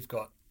about when you've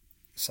got,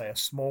 say, a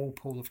small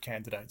pool of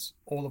candidates,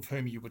 all of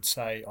whom you would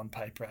say on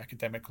paper,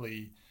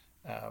 academically,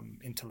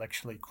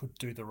 intellectually could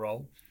do the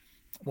role.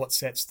 What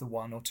sets the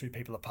one or two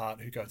people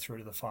apart who go through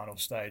to the final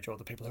stage, or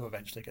the people who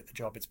eventually get the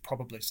job? It's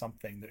probably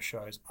something that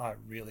shows, I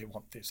really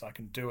want this, I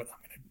can do it,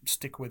 I'm going to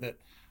stick with it.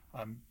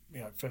 I'm,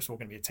 first of all,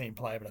 going to be a team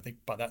player, but I think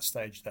by that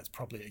stage, that's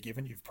probably a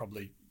given. You've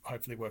probably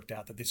hopefully worked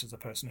out that this is a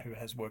person who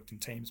has worked in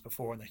teams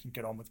before and they can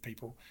get on with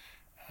people.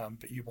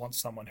 But you want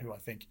someone who I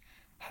think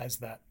has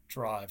that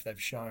drive. They've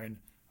shown,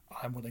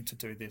 I'm willing to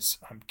do this,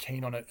 I'm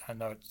keen on it. I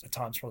know at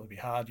times probably be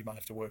hard. You might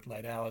have to work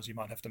late hours. You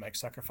might have to make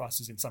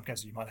sacrifices. In some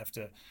cases, you might have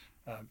to,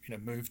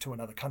 move to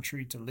another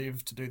country to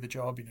live, to do the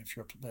job.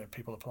 If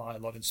people apply a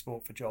lot in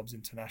sport for jobs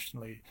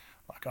internationally,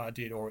 like I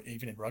did, or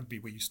even in rugby,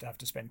 we used to have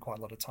to spend quite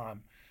a lot of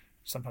time,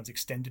 sometimes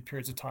extended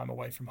periods of time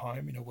away from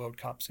home. World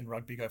Cups in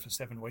rugby go for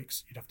 7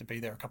 weeks. You'd have to be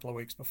there a couple of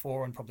weeks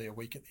before and probably a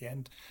week at the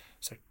end.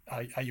 So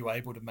are you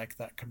able to make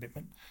that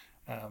commitment?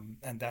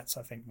 And that's,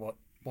 I think, what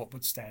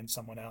would stand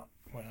someone out.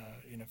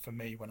 For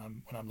me, when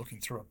I'm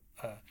looking through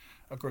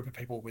a group of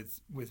people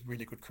with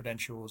really good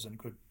credentials and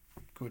good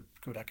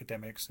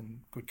academics and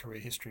good career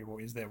history, well,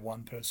 is there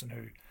one person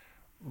who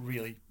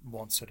really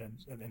wants it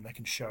and they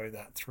can show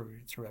that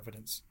through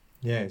evidence?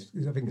 Yeah,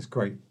 I think it's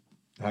great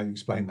how you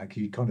explain that,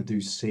 because you kind of do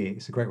see it.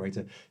 It's a great way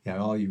to,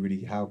 are you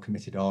really, how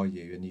committed are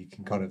you? And you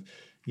can kind of,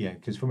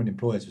 because from an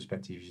employer's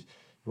perspective,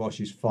 whilst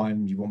it's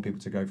fine, you want people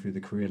to go through the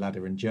career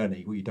ladder and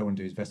journey. What you don't want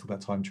to do is invest all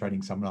that time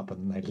training someone up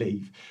and then they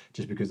leave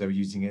just because they were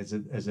using it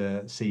as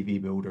a CV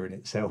builder in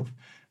itself,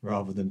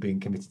 rather than being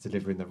committed to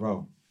delivering the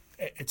role.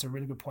 It's a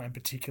really good point,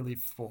 particularly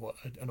for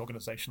an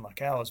organisation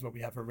like ours, where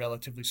we have a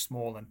relatively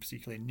small and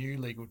particularly new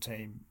legal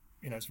team.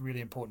 It's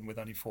really important with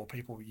only 4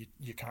 people.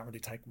 You can't really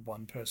take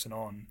one person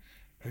on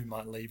who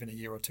might leave in a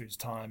year or two's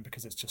time,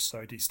 because it's just so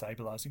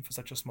destabilizing for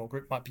such a small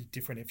group. Might be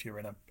different if you're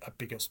in a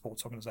bigger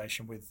sports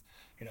organization with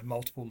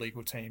multiple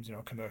legal teams, a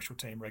commercial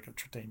team,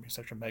 regulatory team,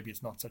 etc. Maybe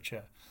it's not such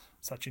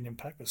an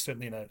impact, but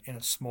certainly in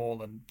a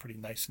small and pretty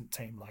nascent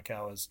team like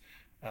ours,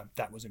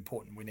 that was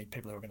important. We need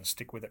people who are going to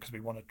stick with it, because we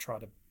want to try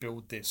to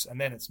build this, and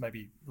then it's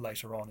maybe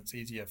later on it's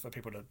easier for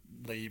people to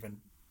leave and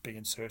be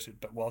inserted.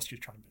 But whilst you're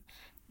trying to,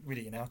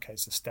 really in our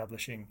case,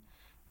 establishing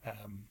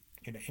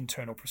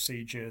internal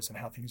procedures and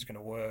how things are going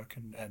to work,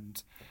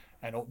 and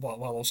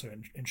while also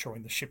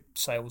ensuring the ship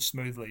sails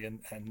smoothly,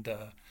 and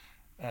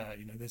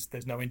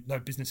there's no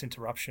business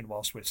interruption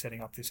whilst we're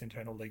setting up this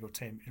internal legal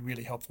team. It's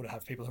really helpful to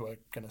have people who are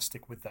going to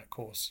stick with that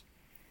course.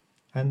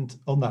 And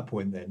on that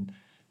point then,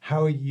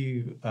 how are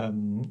you,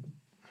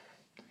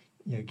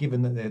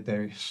 given that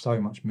there is so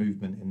much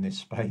movement in this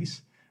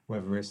space,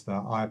 whether it's the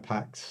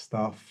IPAC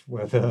stuff,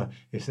 whether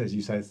it's, as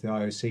you say, it's the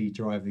IOC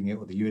driving it,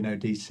 or the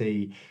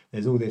UNODC,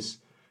 there's all this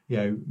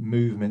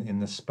movement in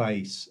the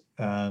space,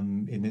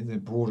 in the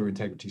broader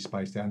integrity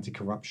space, the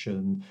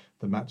anti-corruption,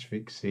 the match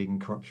fixing,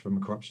 corruption from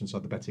a corruption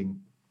side, the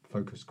betting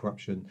focused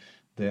corruption,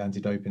 the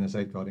anti-doping and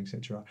safeguarding,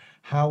 etc.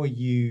 How are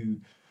you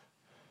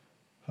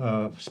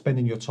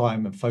spending your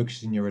time and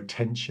focusing your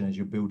attention as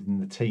you're building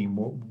the team?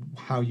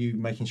 How are you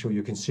making sure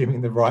you're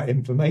consuming the right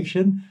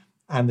information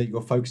and that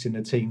you're focusing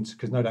the teams?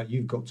 Because no doubt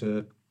you've got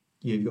the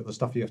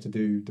stuff you have to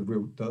do,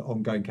 the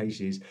ongoing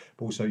cases,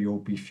 but also you'll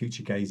be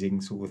future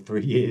gazing sort of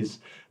 3 years,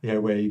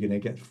 where you're going to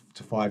get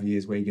to 5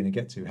 years, where you're going to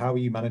get to. How are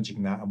you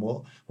managing that, and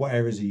what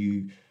areas are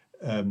you,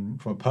 from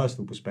a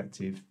personal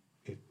perspective,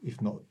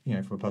 if not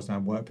from a personal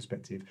and work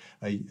perspective,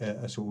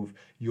 a sort of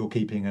you're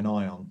keeping an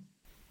eye on?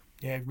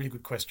 Yeah, really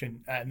good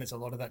question. And there's a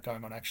lot of that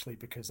going on, actually,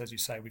 because as you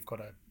say, we've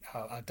got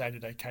a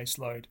day-to-day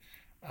caseload,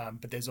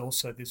 but there's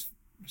also this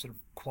sort of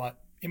quite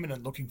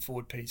imminent looking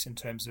forward piece in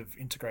terms of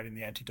integrating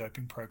the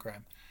anti-doping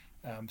program.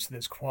 So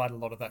there's quite a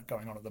lot of that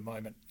going on at the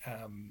moment.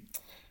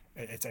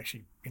 It's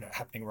actually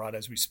happening right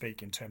as we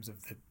speak, in terms of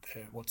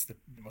what's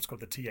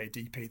called the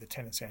TADP, the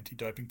Tennis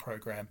Anti-Doping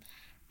Program,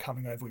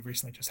 coming over. We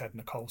recently just had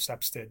Nicole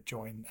Sapstead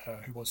join,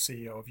 who was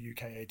CEO of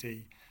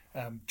UKAD,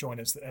 join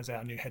as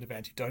our new head of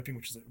anti-doping,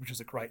 which is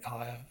a great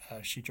hire.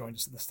 She joined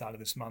us at the start of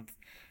this month.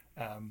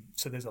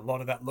 So there's a lot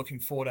of that looking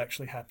forward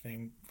actually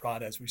happening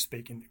right as we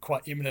speak, and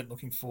quite imminent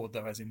looking forward,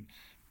 though, as in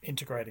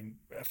integrating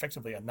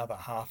effectively another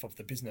half of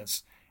the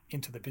business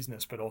into the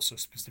business, but also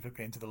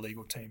specifically into the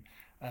legal team.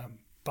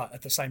 But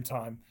at the same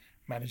time,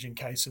 managing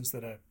cases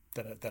that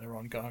are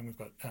ongoing. We've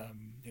got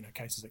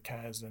cases at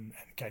CAS and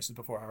cases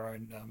before our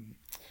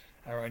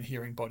own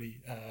hearing body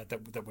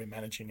that we're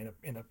managing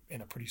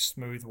in a pretty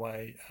smooth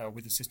way,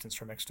 with assistance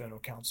from external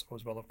counsel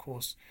as well, of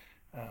course,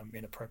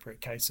 in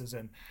appropriate cases,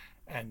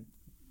 and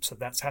so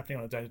that's happening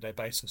on a day-to-day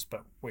basis.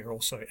 But we're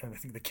also, and I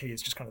think the key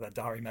is just kind of that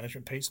diary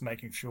management piece,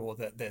 making sure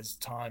that there's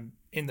time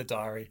in the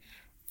diary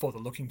for the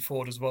looking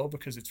forward as well,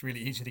 because it's really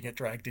easy to get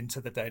dragged into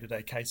the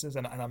day-to-day cases.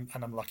 And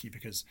I'm lucky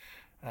because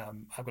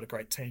I've got a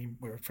great team.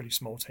 We're a pretty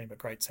small team, but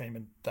great team,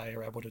 and they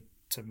are able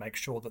to make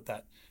sure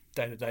that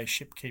day-to-day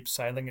ship keeps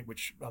sailing,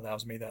 which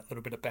allows me that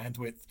little bit of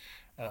bandwidth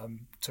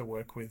to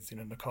work with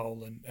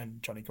Nicole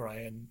and Johnny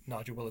Gray and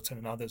Nigel Willerton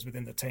and others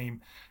within the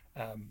team,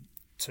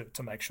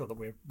 to make sure that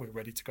we're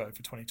ready to go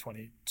for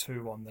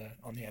 2022 on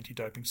the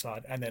anti-doping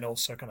side, and then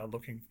also kind of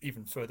looking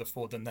even further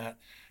forward than that.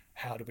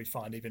 How do we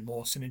find even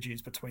more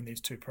synergies between these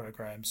two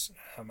programs?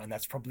 And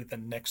that's probably the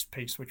next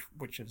piece,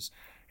 which is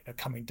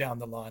coming down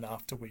the line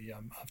after we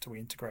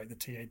integrate the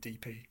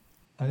TADP.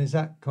 And is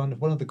that kind of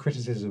one of the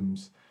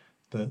criticisms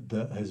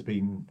that has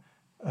been?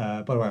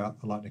 By the way, I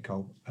like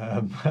Nicole,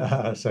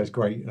 so it's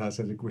great. I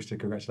said, I wish her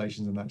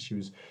congratulations on that. She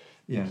was,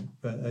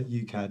 at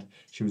UCAD,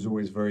 she was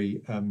always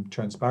very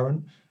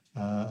transparent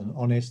and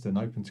honest and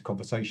open to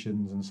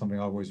conversations, and something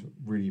I always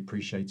really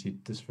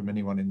appreciated just from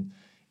anyone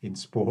in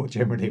sport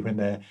generally, when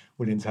they're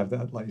willing to have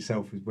that, like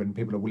yourself, is when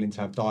people are willing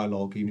to have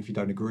dialogue, even if you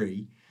don't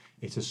agree.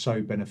 It is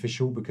so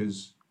beneficial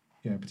because,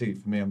 particularly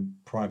for me, I'm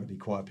privately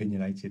quite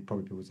opinionated.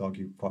 Probably people would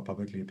argue quite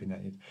publicly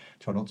opinionated.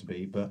 Try not to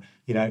be, but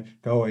I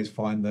always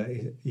find that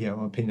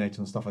I'm opinionated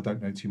on stuff I don't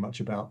know too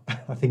much about.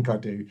 I think I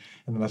do,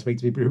 and then I speak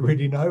to people who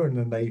really know, and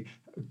then they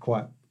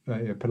quite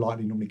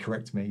politely normally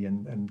correct me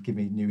and give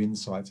me new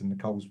insights. And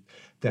Nicole's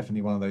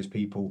definitely one of those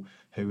people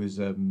who is,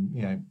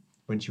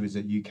 when she was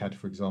at UCAD,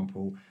 for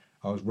example,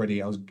 I was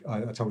ready. I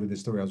told her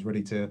this story. I was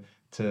ready to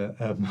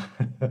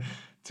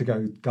to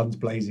go guns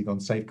blazing on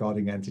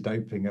safeguarding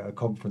anti-doping at a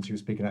conference she was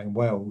speaking at in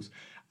Wales,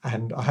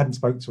 and I hadn't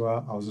spoke to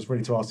her. I was just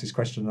ready to ask this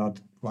question,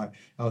 and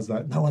I was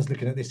like, no one's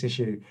looking at this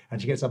issue,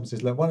 and she gets up and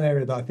says, look, one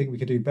area that I think we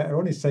could do better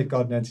on is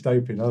safeguarding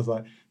anti-doping. I was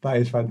like, that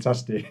is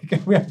fantastic.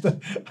 We have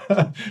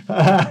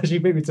to. She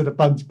beat me to the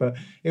punch, but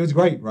it was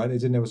great, right?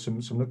 There was some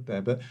look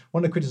there. But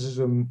one of the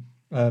criticism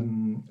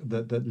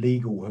that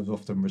legal has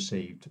often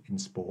received in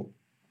sport,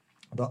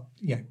 but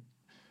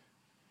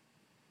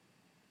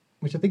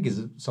which I think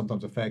is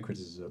sometimes a fair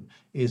criticism,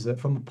 is that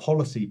from a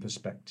policy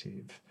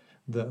perspective,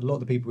 that a lot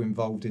of the people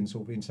involved in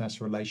sort of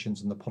international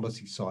relations and the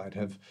policy side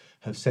have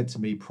said to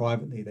me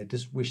privately they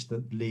just wish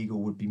that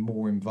legal would be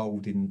more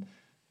involved in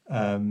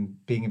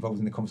being involved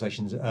in the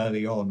conversations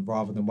early on,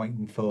 rather than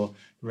waiting for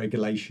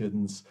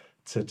regulations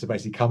to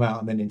basically come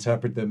out and then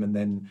interpret them and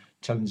then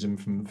challenge them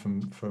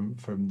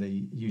from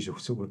the usual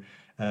sort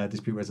of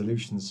dispute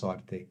resolution side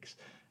of things.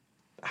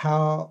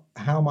 How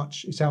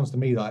much, it sounds to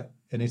me like,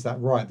 and is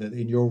that right, that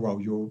in your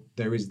role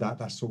there is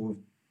that sort of,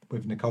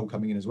 with Nicole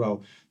coming in as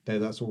well, there's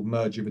that sort of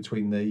merger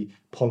between the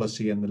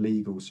policy and the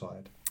legal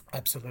side?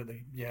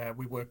 Absolutely, yeah.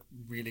 We work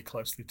really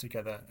closely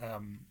together.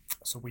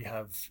 So we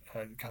have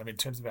kind of, in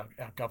terms of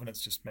our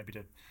governance, just maybe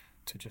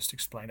to just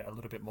explain it a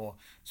little bit more.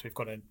 So we've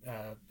got a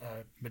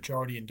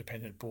majority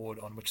independent board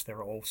on which there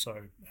are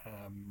also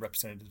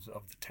representatives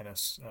of the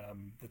tennis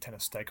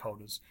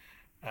stakeholders.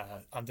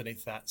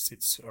 Underneath that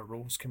sits a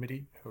rules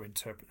committee who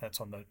interpret. That's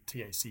on the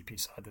TACP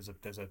side.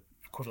 There's a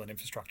equivalent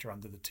infrastructure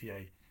under the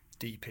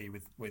TADP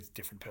with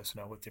different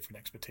personnel with different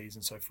expertise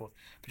and so forth.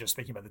 But just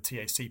speaking about the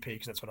TACP,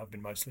 because that's what I've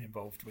been mostly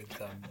involved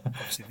with,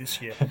 obviously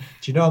this year. Do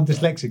you know I'm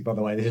dyslexic, by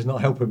the way? This is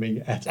not helping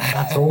me at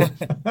all.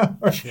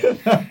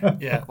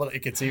 Yeah, well,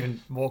 it gets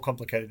even more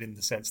complicated in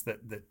the sense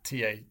that the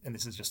TA, and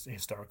this is just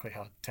historically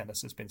how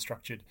tennis has been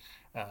structured,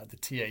 the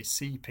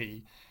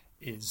TACP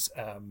is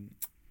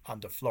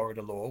under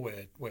Florida law,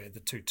 where the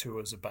two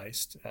tours are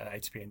based,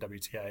 ATP and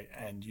WTA,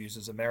 and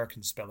uses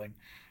American spelling.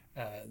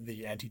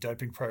 The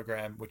anti-doping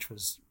program, which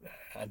was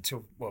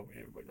the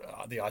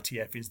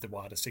ITF is the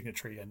wider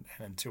signatory, and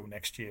until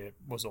next year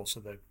was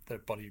also the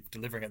body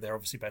delivering it. They're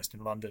obviously based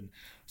in London,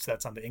 so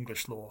that's under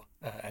English law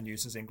and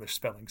uses English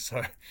spelling.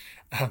 So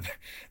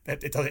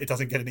it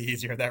doesn't get any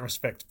easier in that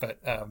respect.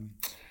 But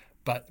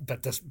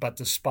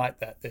despite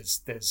that,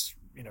 there's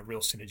real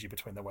synergy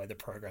between the way the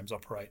programs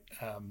operate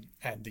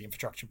and the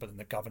infrastructure, but then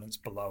the governance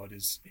below it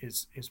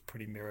is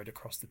pretty mirrored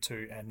across the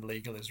two, and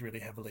legal is really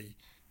heavily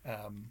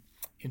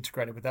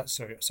integrated with that.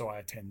 So I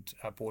attend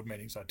our board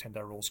meetings, I attend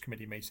our rules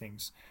committee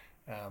meetings,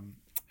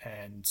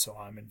 and so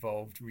I'm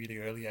involved really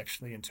early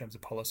actually in terms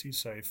of policy.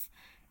 So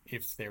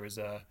if there is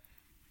a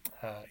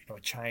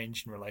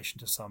change in relation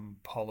to some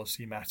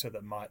policy matter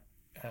that might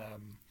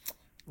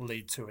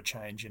lead to a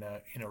change in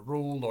a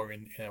rule or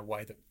in a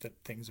way that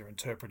things are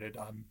interpreted,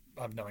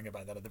 I'm knowing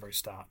about that at the very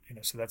start.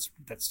 So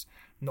that's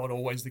not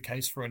always the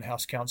case for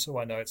in-house counsel.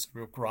 I know it's a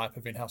real gripe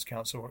of in-house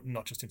counsel,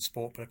 not just in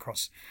sport but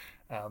across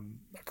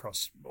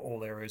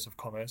all areas of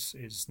commerce,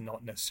 is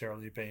not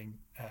necessarily being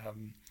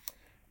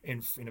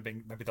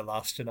being maybe the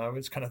last to know.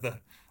 It's kind of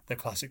the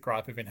classic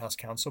gripe of in-house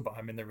counsel, but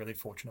I'm in the really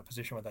fortunate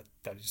position where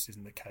that just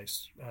isn't the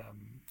case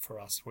for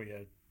us. We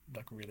are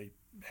really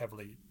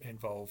heavily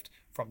involved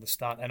from the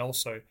start, and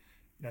also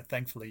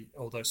thankfully,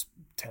 although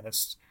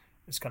tennis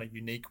is kind of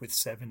unique with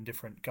 7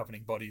 different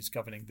governing bodies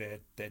governing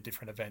their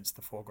different events,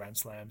 the 4 Grand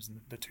Slams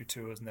and the 2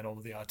 tours and then all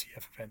of the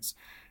ITF events,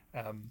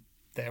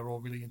 they're all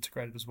really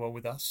integrated as well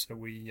with us, so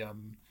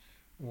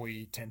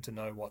we tend to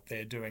know what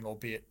they're doing,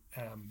 albeit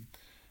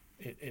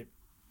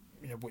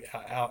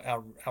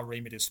our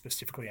remit is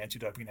specifically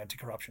anti-doping and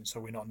anti-corruption,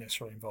 so we're not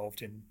necessarily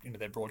involved in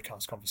their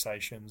broadcast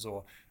conversations,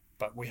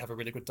 but we have a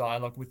really good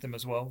dialogue with them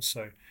as well.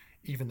 So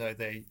even though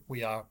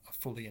we are a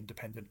fully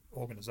independent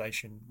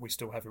organisation, we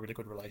still have a really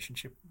good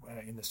relationship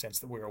in the sense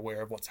that we're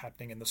aware of what's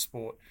happening in the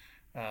sport.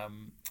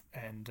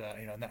 and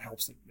that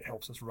helps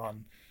us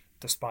run,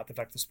 despite the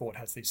fact the sport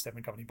has these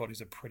 7 governing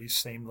bodies, a pretty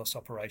seamless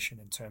operation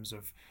in terms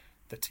of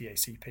the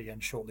TACP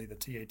and shortly the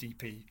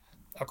TADP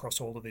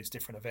across all of these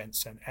different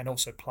events, and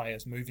also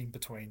players moving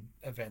between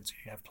events.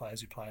 You have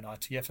players who play in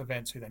ITF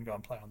events who then go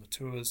and play on the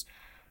tours,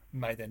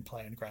 may then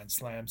play in Grand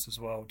Slams as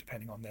well,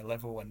 depending on their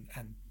level, and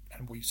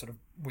we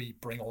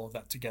bring all of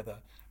that together.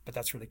 But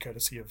that's really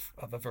courtesy of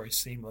a very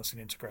seamless and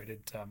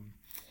integrated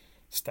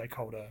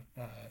stakeholder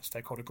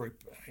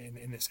group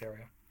in this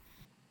area.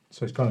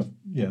 So it's kind of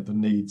the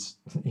needs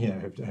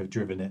have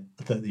driven it,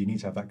 that you need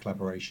to have that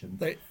collaboration.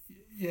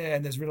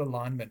 And there's real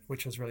alignment,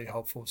 which is really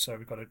helpful. So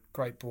we've got a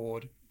great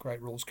board,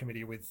 great rules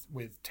committee with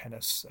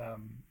tennis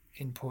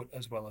input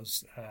as well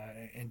as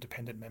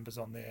independent members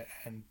on there,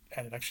 and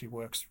it actually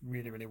works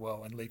really, really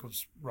well. And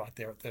legal's right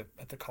there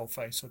at the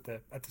coalface at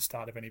the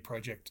start of any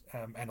project,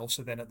 and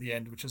also then at the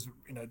end, which is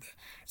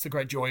it's the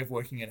great joy of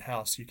working in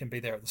house. You can be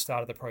there at the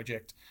start of the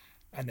project,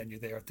 and then you're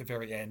there at the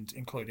very end,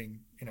 including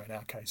in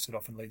our case, it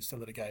often leads to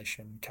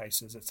litigation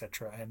cases,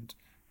 etc. And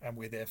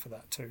we're there for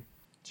that too.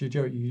 So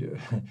Joe,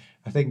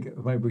 I think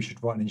maybe we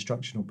should write an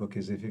instructional book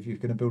as if you're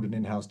going to build an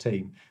in-house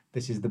team,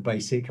 this is the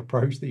basic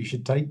approach that you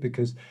should take,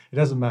 because it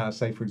doesn't matter,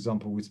 say, for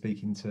example, we're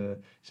speaking to,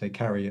 say,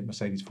 Carrie at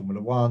Mercedes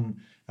Formula One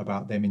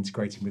about them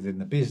integrating within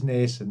the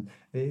business, and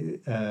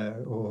it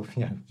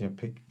doesn't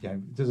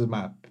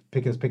matter,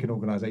 pick an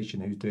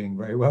organisation who's doing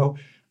very well.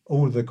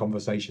 All of the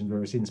conversations,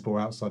 whether it's in sport,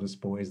 outside of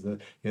sport, is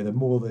that the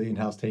more the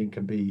in-house team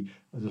can be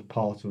as a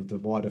part of the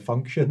wider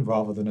function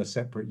rather than a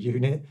separate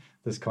unit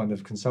that's kind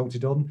of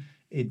consulted on,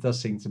 it does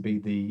seem to be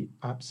the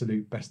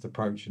absolute best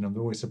approach. And I'm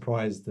always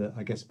surprised that,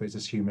 I guess, but it's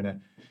just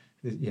human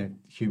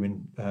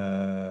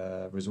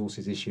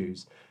resources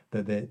issues,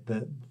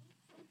 that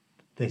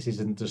this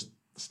isn't just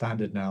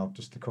standard now,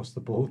 just across the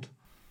board.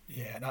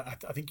 Yeah, and I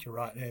think you're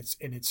right,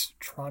 and it's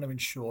trying to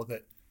ensure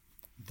that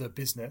the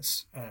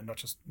business, not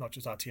just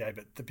RTA,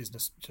 but the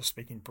business, just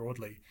speaking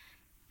broadly,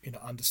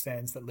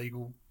 understands that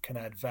legal can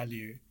add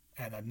value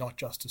and are not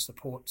just a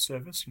support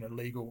service.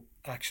 Legal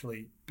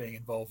actually being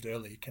involved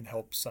early can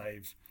help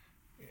save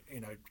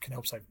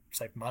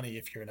money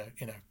if you're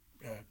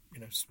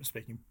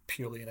speaking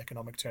purely in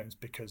economic terms,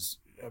 because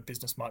a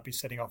business might be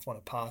setting off on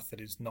a path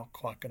that is not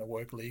quite going to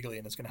work legally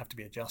and it's going to have to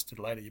be adjusted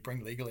later. You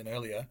bring legal in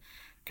earlier,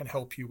 can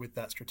help you with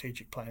that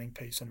strategic planning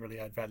piece and really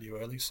add value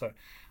early. So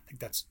I think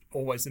that's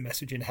always the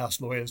message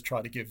in-house lawyers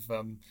try to give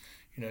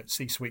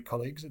C-suite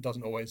colleagues. It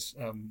doesn't always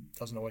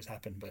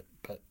happen, but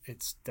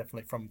it's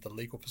definitely, from the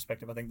legal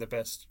perspective, I think the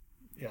best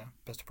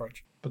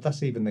approach. But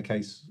that's even the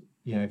case,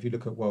 if you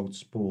look at world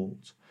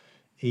sport,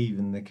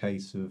 even the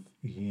case of,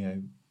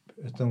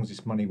 as long as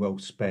it's money well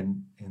spent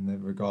in the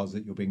regards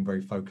that you're being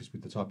very focused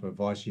with the type of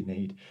advice you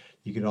need,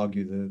 you could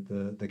argue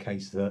the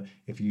case that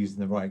if you're using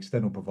the right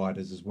external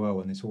providers as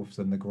well, and it's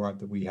often the gripe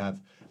that we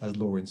have as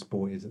law in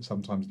sport, is that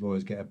sometimes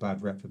lawyers get a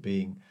bad rep for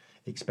being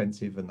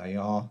expensive, and they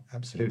are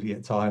absolutely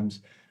at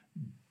times.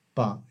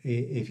 But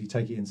if you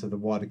take it into the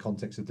wider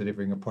context of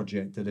delivering a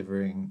project,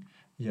 delivering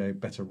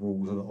better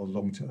rules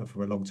or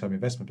from a long-term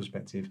investment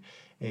perspective,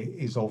 it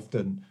is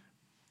often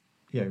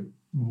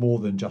more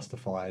than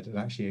justified and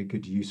actually a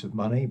good use of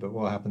money. But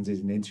what happens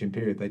is, in the interim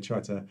period, they try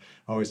to,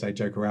 I always say,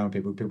 joke around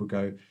people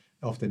go,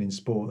 often in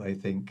sport, they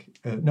think,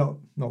 not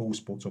all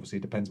sports, obviously,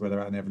 it depends where they're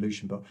at in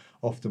evolution, but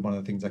often one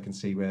of the things I can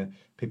see where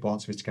people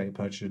aren't sophisticated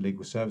purchasers of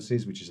legal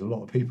services, which is a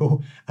lot of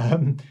people,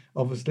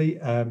 obviously,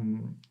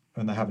 and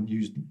they haven't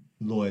used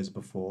lawyers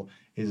before,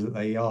 is that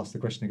they ask the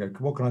question, they go,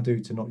 what can I do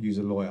to not use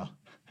a lawyer?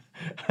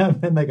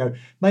 And then they go,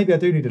 maybe I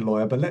do need a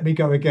lawyer, but let me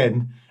go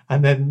again.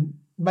 And then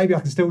maybe I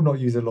can still not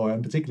use a lawyer.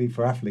 And particularly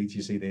for athletes,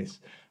 you see this,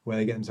 where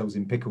they get themselves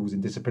in pickles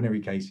in disciplinary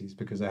cases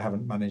because they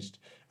haven't managed,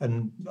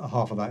 and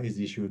half of that is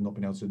the issue of not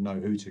being able to know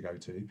who to go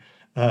to.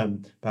 They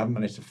haven't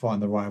managed to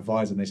find the right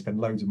advisor, and they spend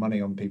loads of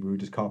money on people who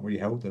just can't really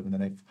help them. And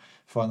then they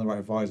find the right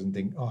advisor and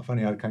think, if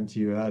only I'd come to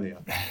you earlier.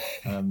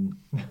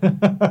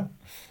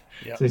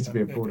 Yeah, seems to be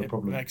a broader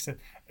problem. Makes it,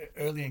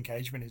 early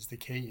engagement is the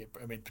key.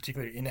 I mean,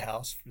 particularly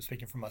in-house,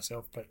 speaking for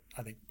myself, but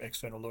I think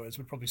external lawyers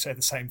would probably say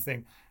the same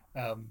thing.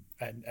 And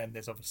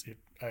there's obviously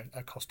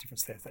a cost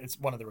difference there. It's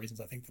one of the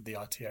reasons I think that the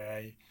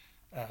ITAA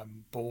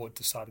board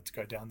decided to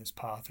go down this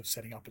path of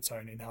setting up its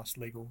own in-house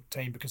legal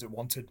team, because it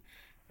wanted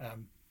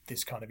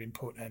this kind of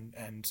input,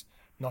 and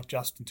not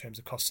just in terms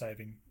of cost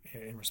saving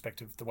in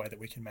respect of the way that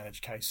we can manage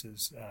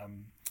cases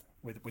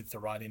with the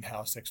right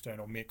in-house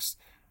external mix,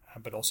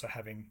 but also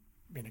having,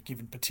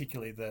 given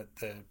particularly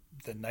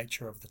the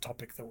nature of the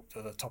topics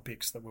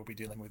that we'll be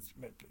dealing with,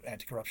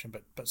 anti-corruption,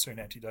 but soon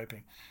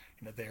anti-doping,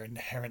 they're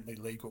inherently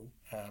legal.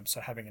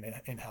 So having an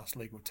in-house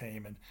legal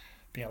team and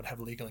being able to have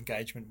legal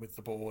engagement with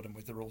the board and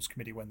with the rules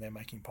committee when they're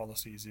making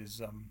policies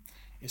is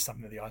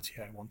something that the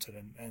ITA wanted,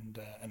 and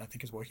I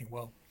think is working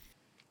well.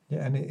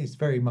 Yeah, and it's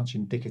very much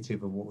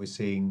indicative of what we're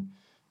seeing,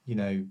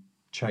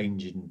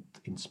 change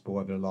in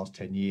sport over the last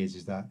 10 years,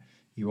 is that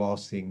you are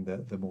seeing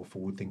that the more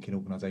forward-thinking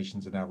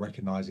organisations are now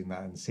recognising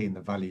that and seeing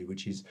the value,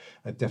 which is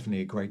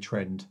definitely a great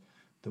trend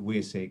that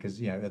we're seeing, because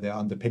they're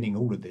underpinning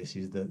all of this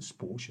is that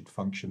sport should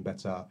function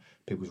better,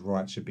 people's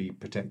rights should be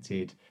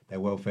protected,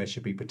 their welfare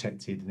should be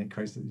protected, and it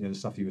creates the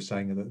stuff you were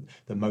saying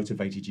that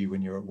motivated you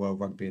when you're at World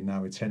Rugby and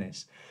now with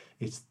tennis.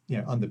 It's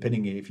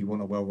underpinning it. If you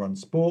want a well-run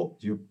sport,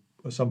 you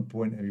at some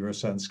point, if you're at a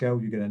certain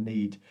scale, you're going to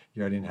need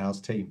your own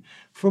in-house team.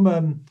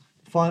 From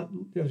sort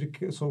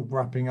of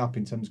wrapping up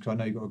in terms, because I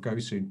know you've got to go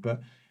soon,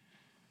 but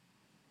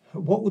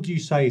what would you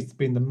say has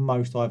been the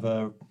most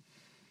either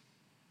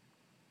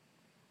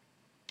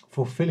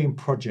fulfilling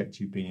project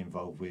you've been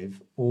involved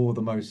with, or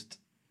the most,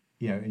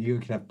 and you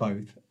could have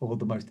both, or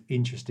the most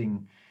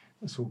interesting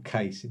sort of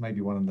case? It may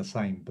be one and the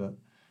same, but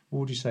what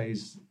would you say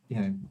is,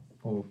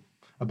 or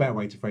a better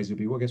way to phrase it would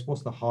be, I guess,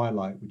 what's the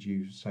highlight, would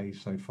you say,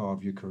 so far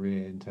of your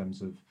career in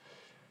terms of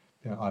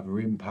either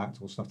impact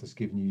or stuff that's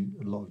given you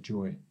a lot of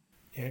joy?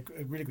 Yeah,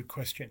 a really good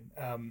question.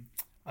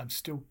 I'm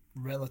still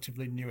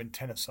relatively new in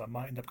tennis, so I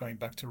might end up going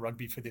back to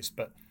rugby for this,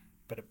 but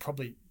it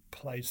probably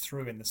plays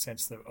through in the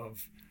sense that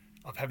of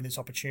having this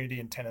opportunity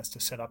in tennis to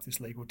set up this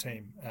legal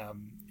team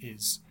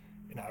is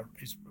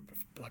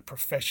like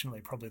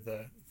professionally probably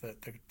the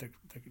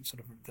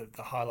sort of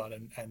the highlight,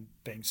 and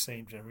being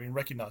seen and being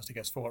recognised, I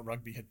guess, for what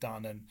rugby had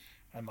done,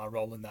 and my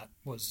role in that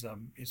was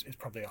is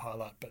probably a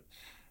highlight. But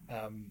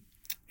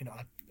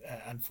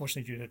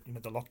unfortunately, due to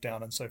the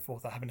lockdown and so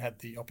forth, I haven't had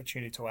the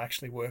opportunity to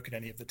actually work at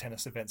any of the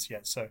tennis events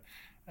yet. So,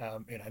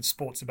 and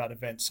sports about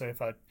events. So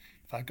if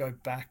I go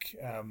back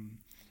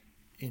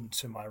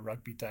into my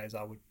rugby days,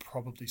 I would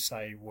probably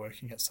say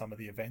working at some of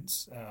the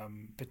events,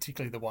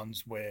 particularly the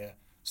ones where,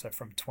 so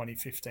from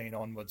 2015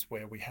 onwards,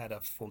 where we had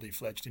a fully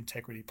fledged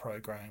integrity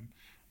program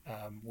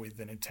with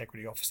an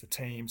integrity officer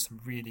team, some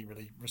really,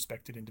 really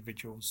respected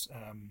individuals.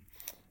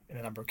 In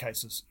a number of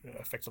cases,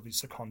 effectively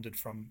seconded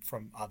from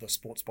other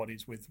sports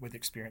bodies with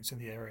experience in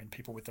the area, and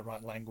people with the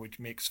right language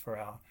mix for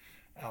our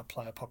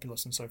player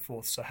populace and so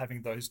forth. So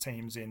having those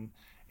teams in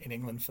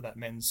England for that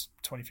men's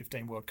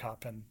 2015 World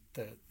Cup and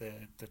the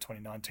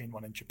 2019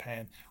 one in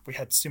Japan, we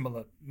had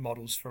similar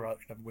models for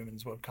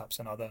women's World Cups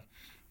and other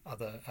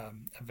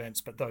events,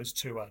 but those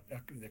two are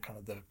kind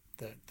of the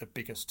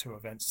biggest two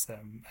events,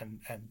 and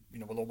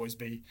will always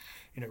be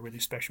really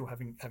special,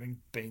 having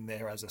been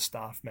there as a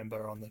staff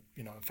member on the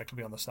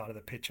effectively on the side of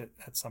the pitch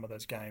at some of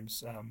those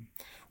games,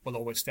 will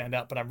always stand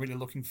out. But I'm really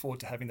looking forward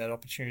to having that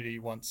opportunity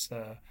once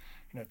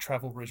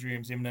travel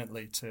resumes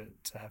imminently to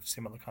have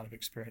similar kind of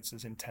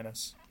experiences in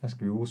tennis. That's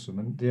going to be awesome.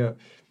 And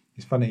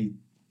it's funny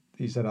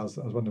you said, I was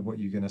wondering what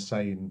you're going to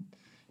say, and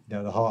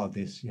the heart of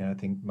this, I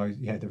think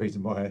the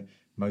reason why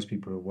most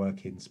people who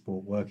work in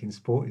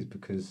sport is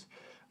because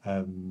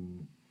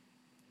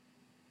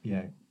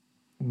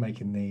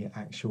making the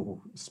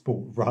actual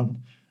sport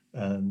run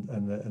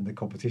and the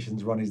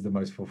competitions run is the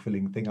most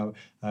fulfilling thing.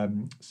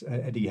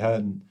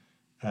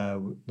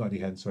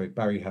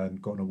 Barry Hearn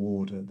got an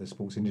award at the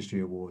Sports Industry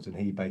Awards, and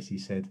he basically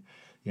said,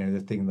 the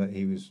thing that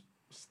he was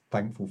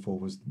thankful for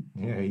was,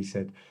 he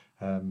said,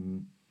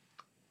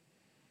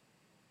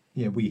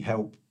 we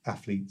help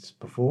athletes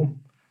perform.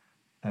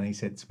 And he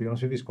said, to be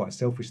honest with you, it's quite a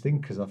selfish thing,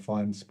 because I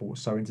find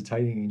sports so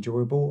entertaining and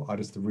enjoyable. I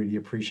just really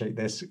appreciate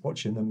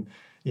watching them,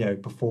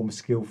 perform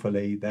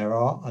skillfully their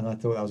art. And I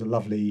thought that was a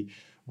lovely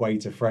way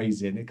to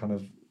phrase it. And it kind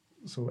of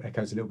sort of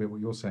echoes a little bit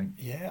what you're saying.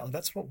 Yeah,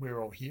 that's what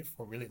we're all here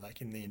for, really. Like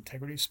in the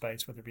integrity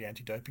space, whether it be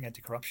anti-doping,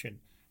 anti-corruption,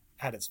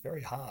 at its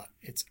very heart,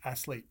 it's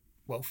athlete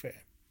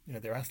welfare.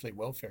 There are athlete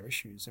welfare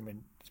issues. I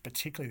mean,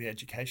 particularly the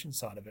education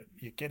side of it.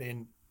 You get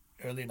in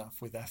early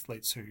enough with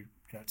athletes who,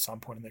 at some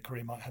point in their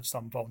career might have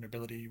some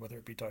vulnerability, whether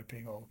it be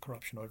doping or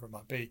corruption, or whatever it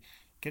might be.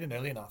 Get in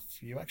early enough,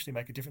 you actually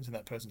make a difference in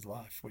that person's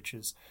life, which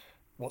is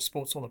what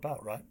sport's all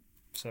about, right?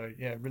 So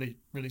yeah, really,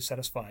 really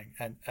satisfying,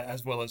 and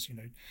as well as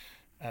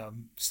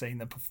seeing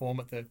them perform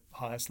at the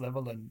highest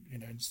level, and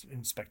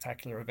in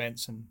spectacular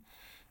events, and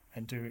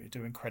do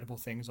incredible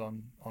things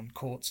on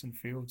courts and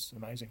fields.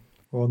 Amazing.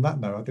 Well, on that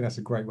note, I think that's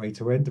a great way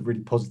to end, a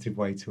really positive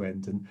way to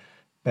end. And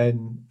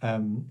Ben,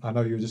 I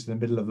know you're just in the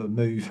middle of a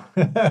move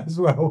as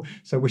well,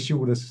 so wish you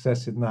all the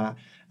success in that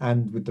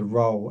and with the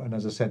role. And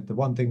as I said, the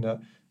one thing that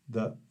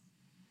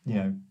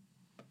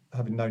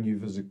having known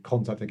you as a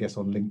contact, I guess,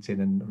 on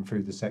LinkedIn and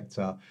through the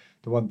sector,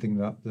 the one thing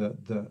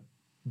that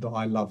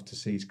I love to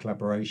see is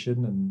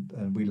collaboration,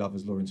 and we love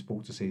as Law in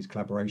Sport to see is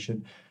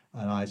collaboration.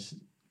 And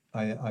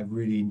I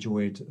really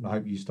enjoyed, and I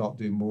hope you start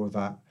doing more of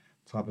that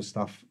type of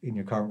stuff in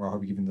your current role. I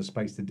hope you're given the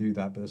space to do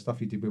that. But the stuff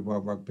you did with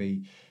World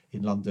Rugby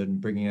in London,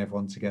 bringing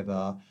everyone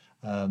together,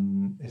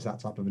 is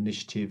that type of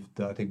initiative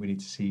that I think we need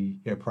to see,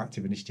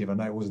 proactive initiative. I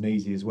know it wasn't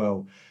easy as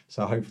well,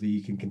 so hopefully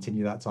you can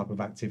continue that type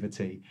of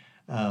activity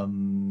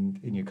in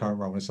your current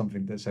role. Is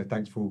something that, so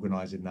thanks for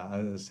organising that.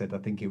 As I said, I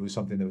think it was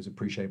something that was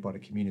appreciated by the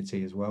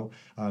community as well.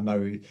 I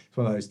know it's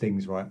one of those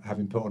things, right?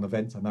 Having put on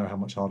events, I know how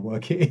much hard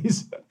work it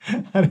is,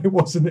 and it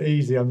wasn't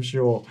easy, I'm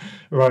sure,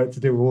 right, to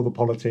deal with all the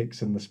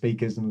politics and the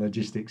speakers and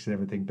logistics and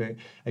everything. But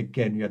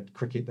again, you had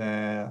cricket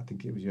there. I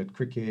think you had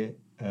cricket,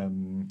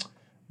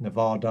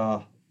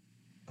 Nevada.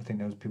 I think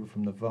there was people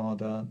from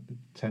Nevada,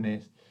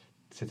 tennis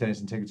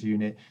integrity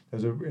unit. There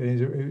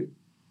was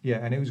Yeah,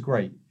 and it was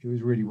great.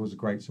 It really was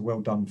great. So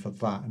well done for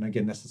that. And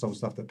again, that's the sort of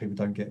stuff that people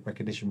don't get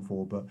recognition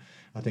for. But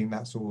I think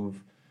that sort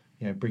of,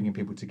 bringing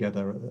people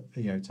together,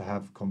 to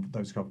have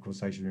those kind of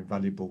conversations are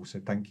invaluable.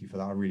 So thank you for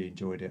that. I really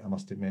enjoyed it, I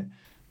must admit.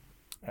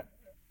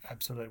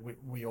 Absolutely,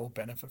 we all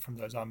benefit from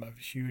those. I'm a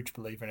huge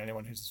believer in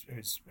anyone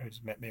who's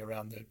met me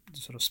around the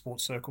sort of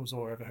sports circles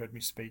or ever heard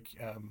me speak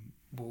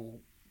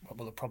will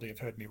probably have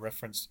heard me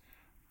reference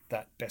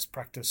that best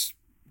practice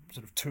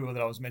sort of tour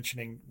that I was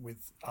mentioning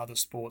with other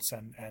sports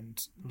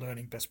and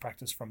learning best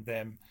practice from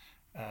them.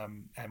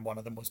 And one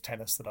of them was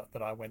tennis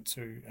that I went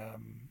to,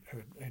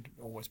 who had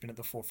always been at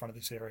the forefront of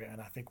this area.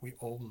 And I think we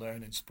all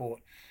learn in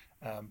sport,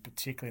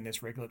 particularly in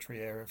this regulatory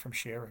area, from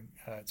sharing.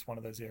 It's one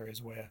of those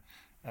areas where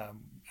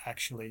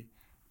actually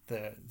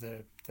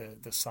the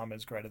sum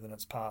is greater than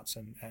its parts,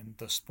 and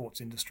the sports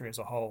industry as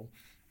a whole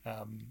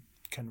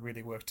can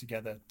really work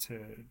together to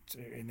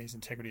in these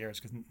integrity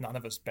areas, because none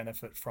of us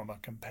benefit from a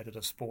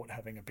competitor sport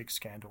having a big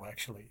scandal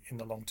actually in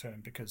the long term,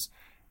 because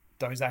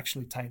those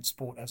actually taint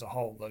sport as a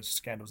whole, those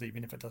scandals,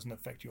 even if it doesn't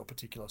affect your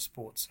particular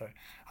sport. So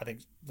I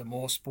think the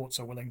more sports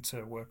are willing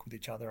to work with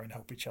each other and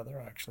help each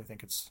other, I actually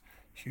think it's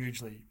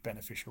hugely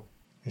beneficial.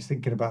 It's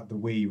thinking about the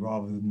we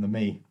rather than the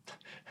me,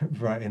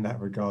 right, in that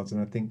regards. And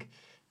I think,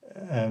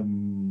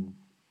 thinking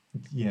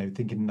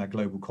in that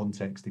global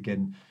context,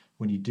 again,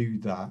 when you do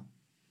that,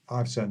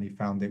 I've certainly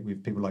found it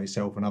with people like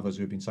yourself and others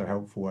who have been so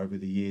helpful over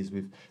the years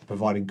with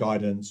providing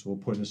guidance or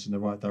pointing us in the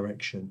right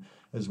direction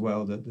as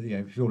well. That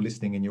if you're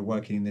listening and you're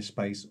working in this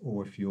space,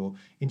 or if you're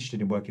interested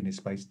in working in this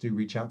space, do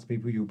reach out to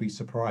people. You'll be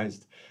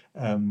surprised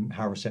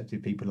how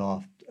receptive people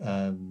are.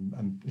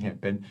 And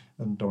Ben,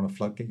 I don't want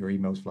to get your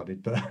emails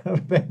flooded,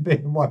 but Ben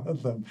being one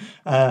of them.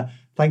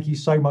 Thank you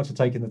so much for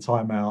taking the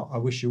time out. I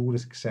wish you all the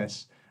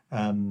success.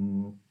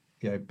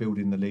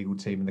 Building the legal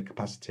team and the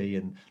capacity,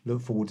 and look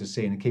forward to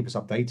seeing, and keep us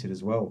updated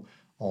as well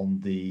on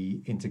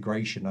the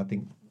integration. I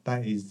think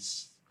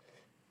it's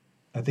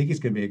going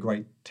to be a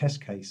great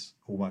test case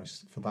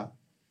almost for that.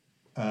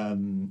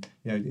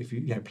 If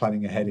you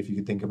planning ahead, if you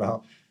could think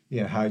about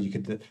how you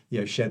could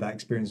share that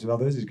experience with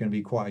others, is going to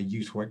be quite a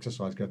useful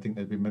exercise. Because I think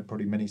there's been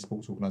probably many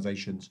sports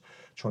organisations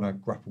trying to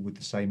grapple with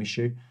the same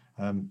issue.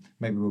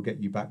 Maybe we'll get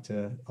you back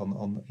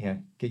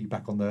get you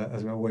back on the,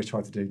 as we always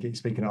try to do, get you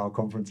speaking at our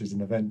conferences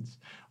and events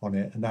on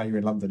it. And now you're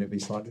in London, it'll be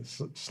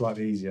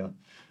slightly easier.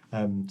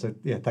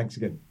 Thanks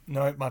again.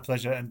 No, my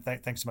pleasure, and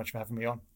thanks so much for having me on.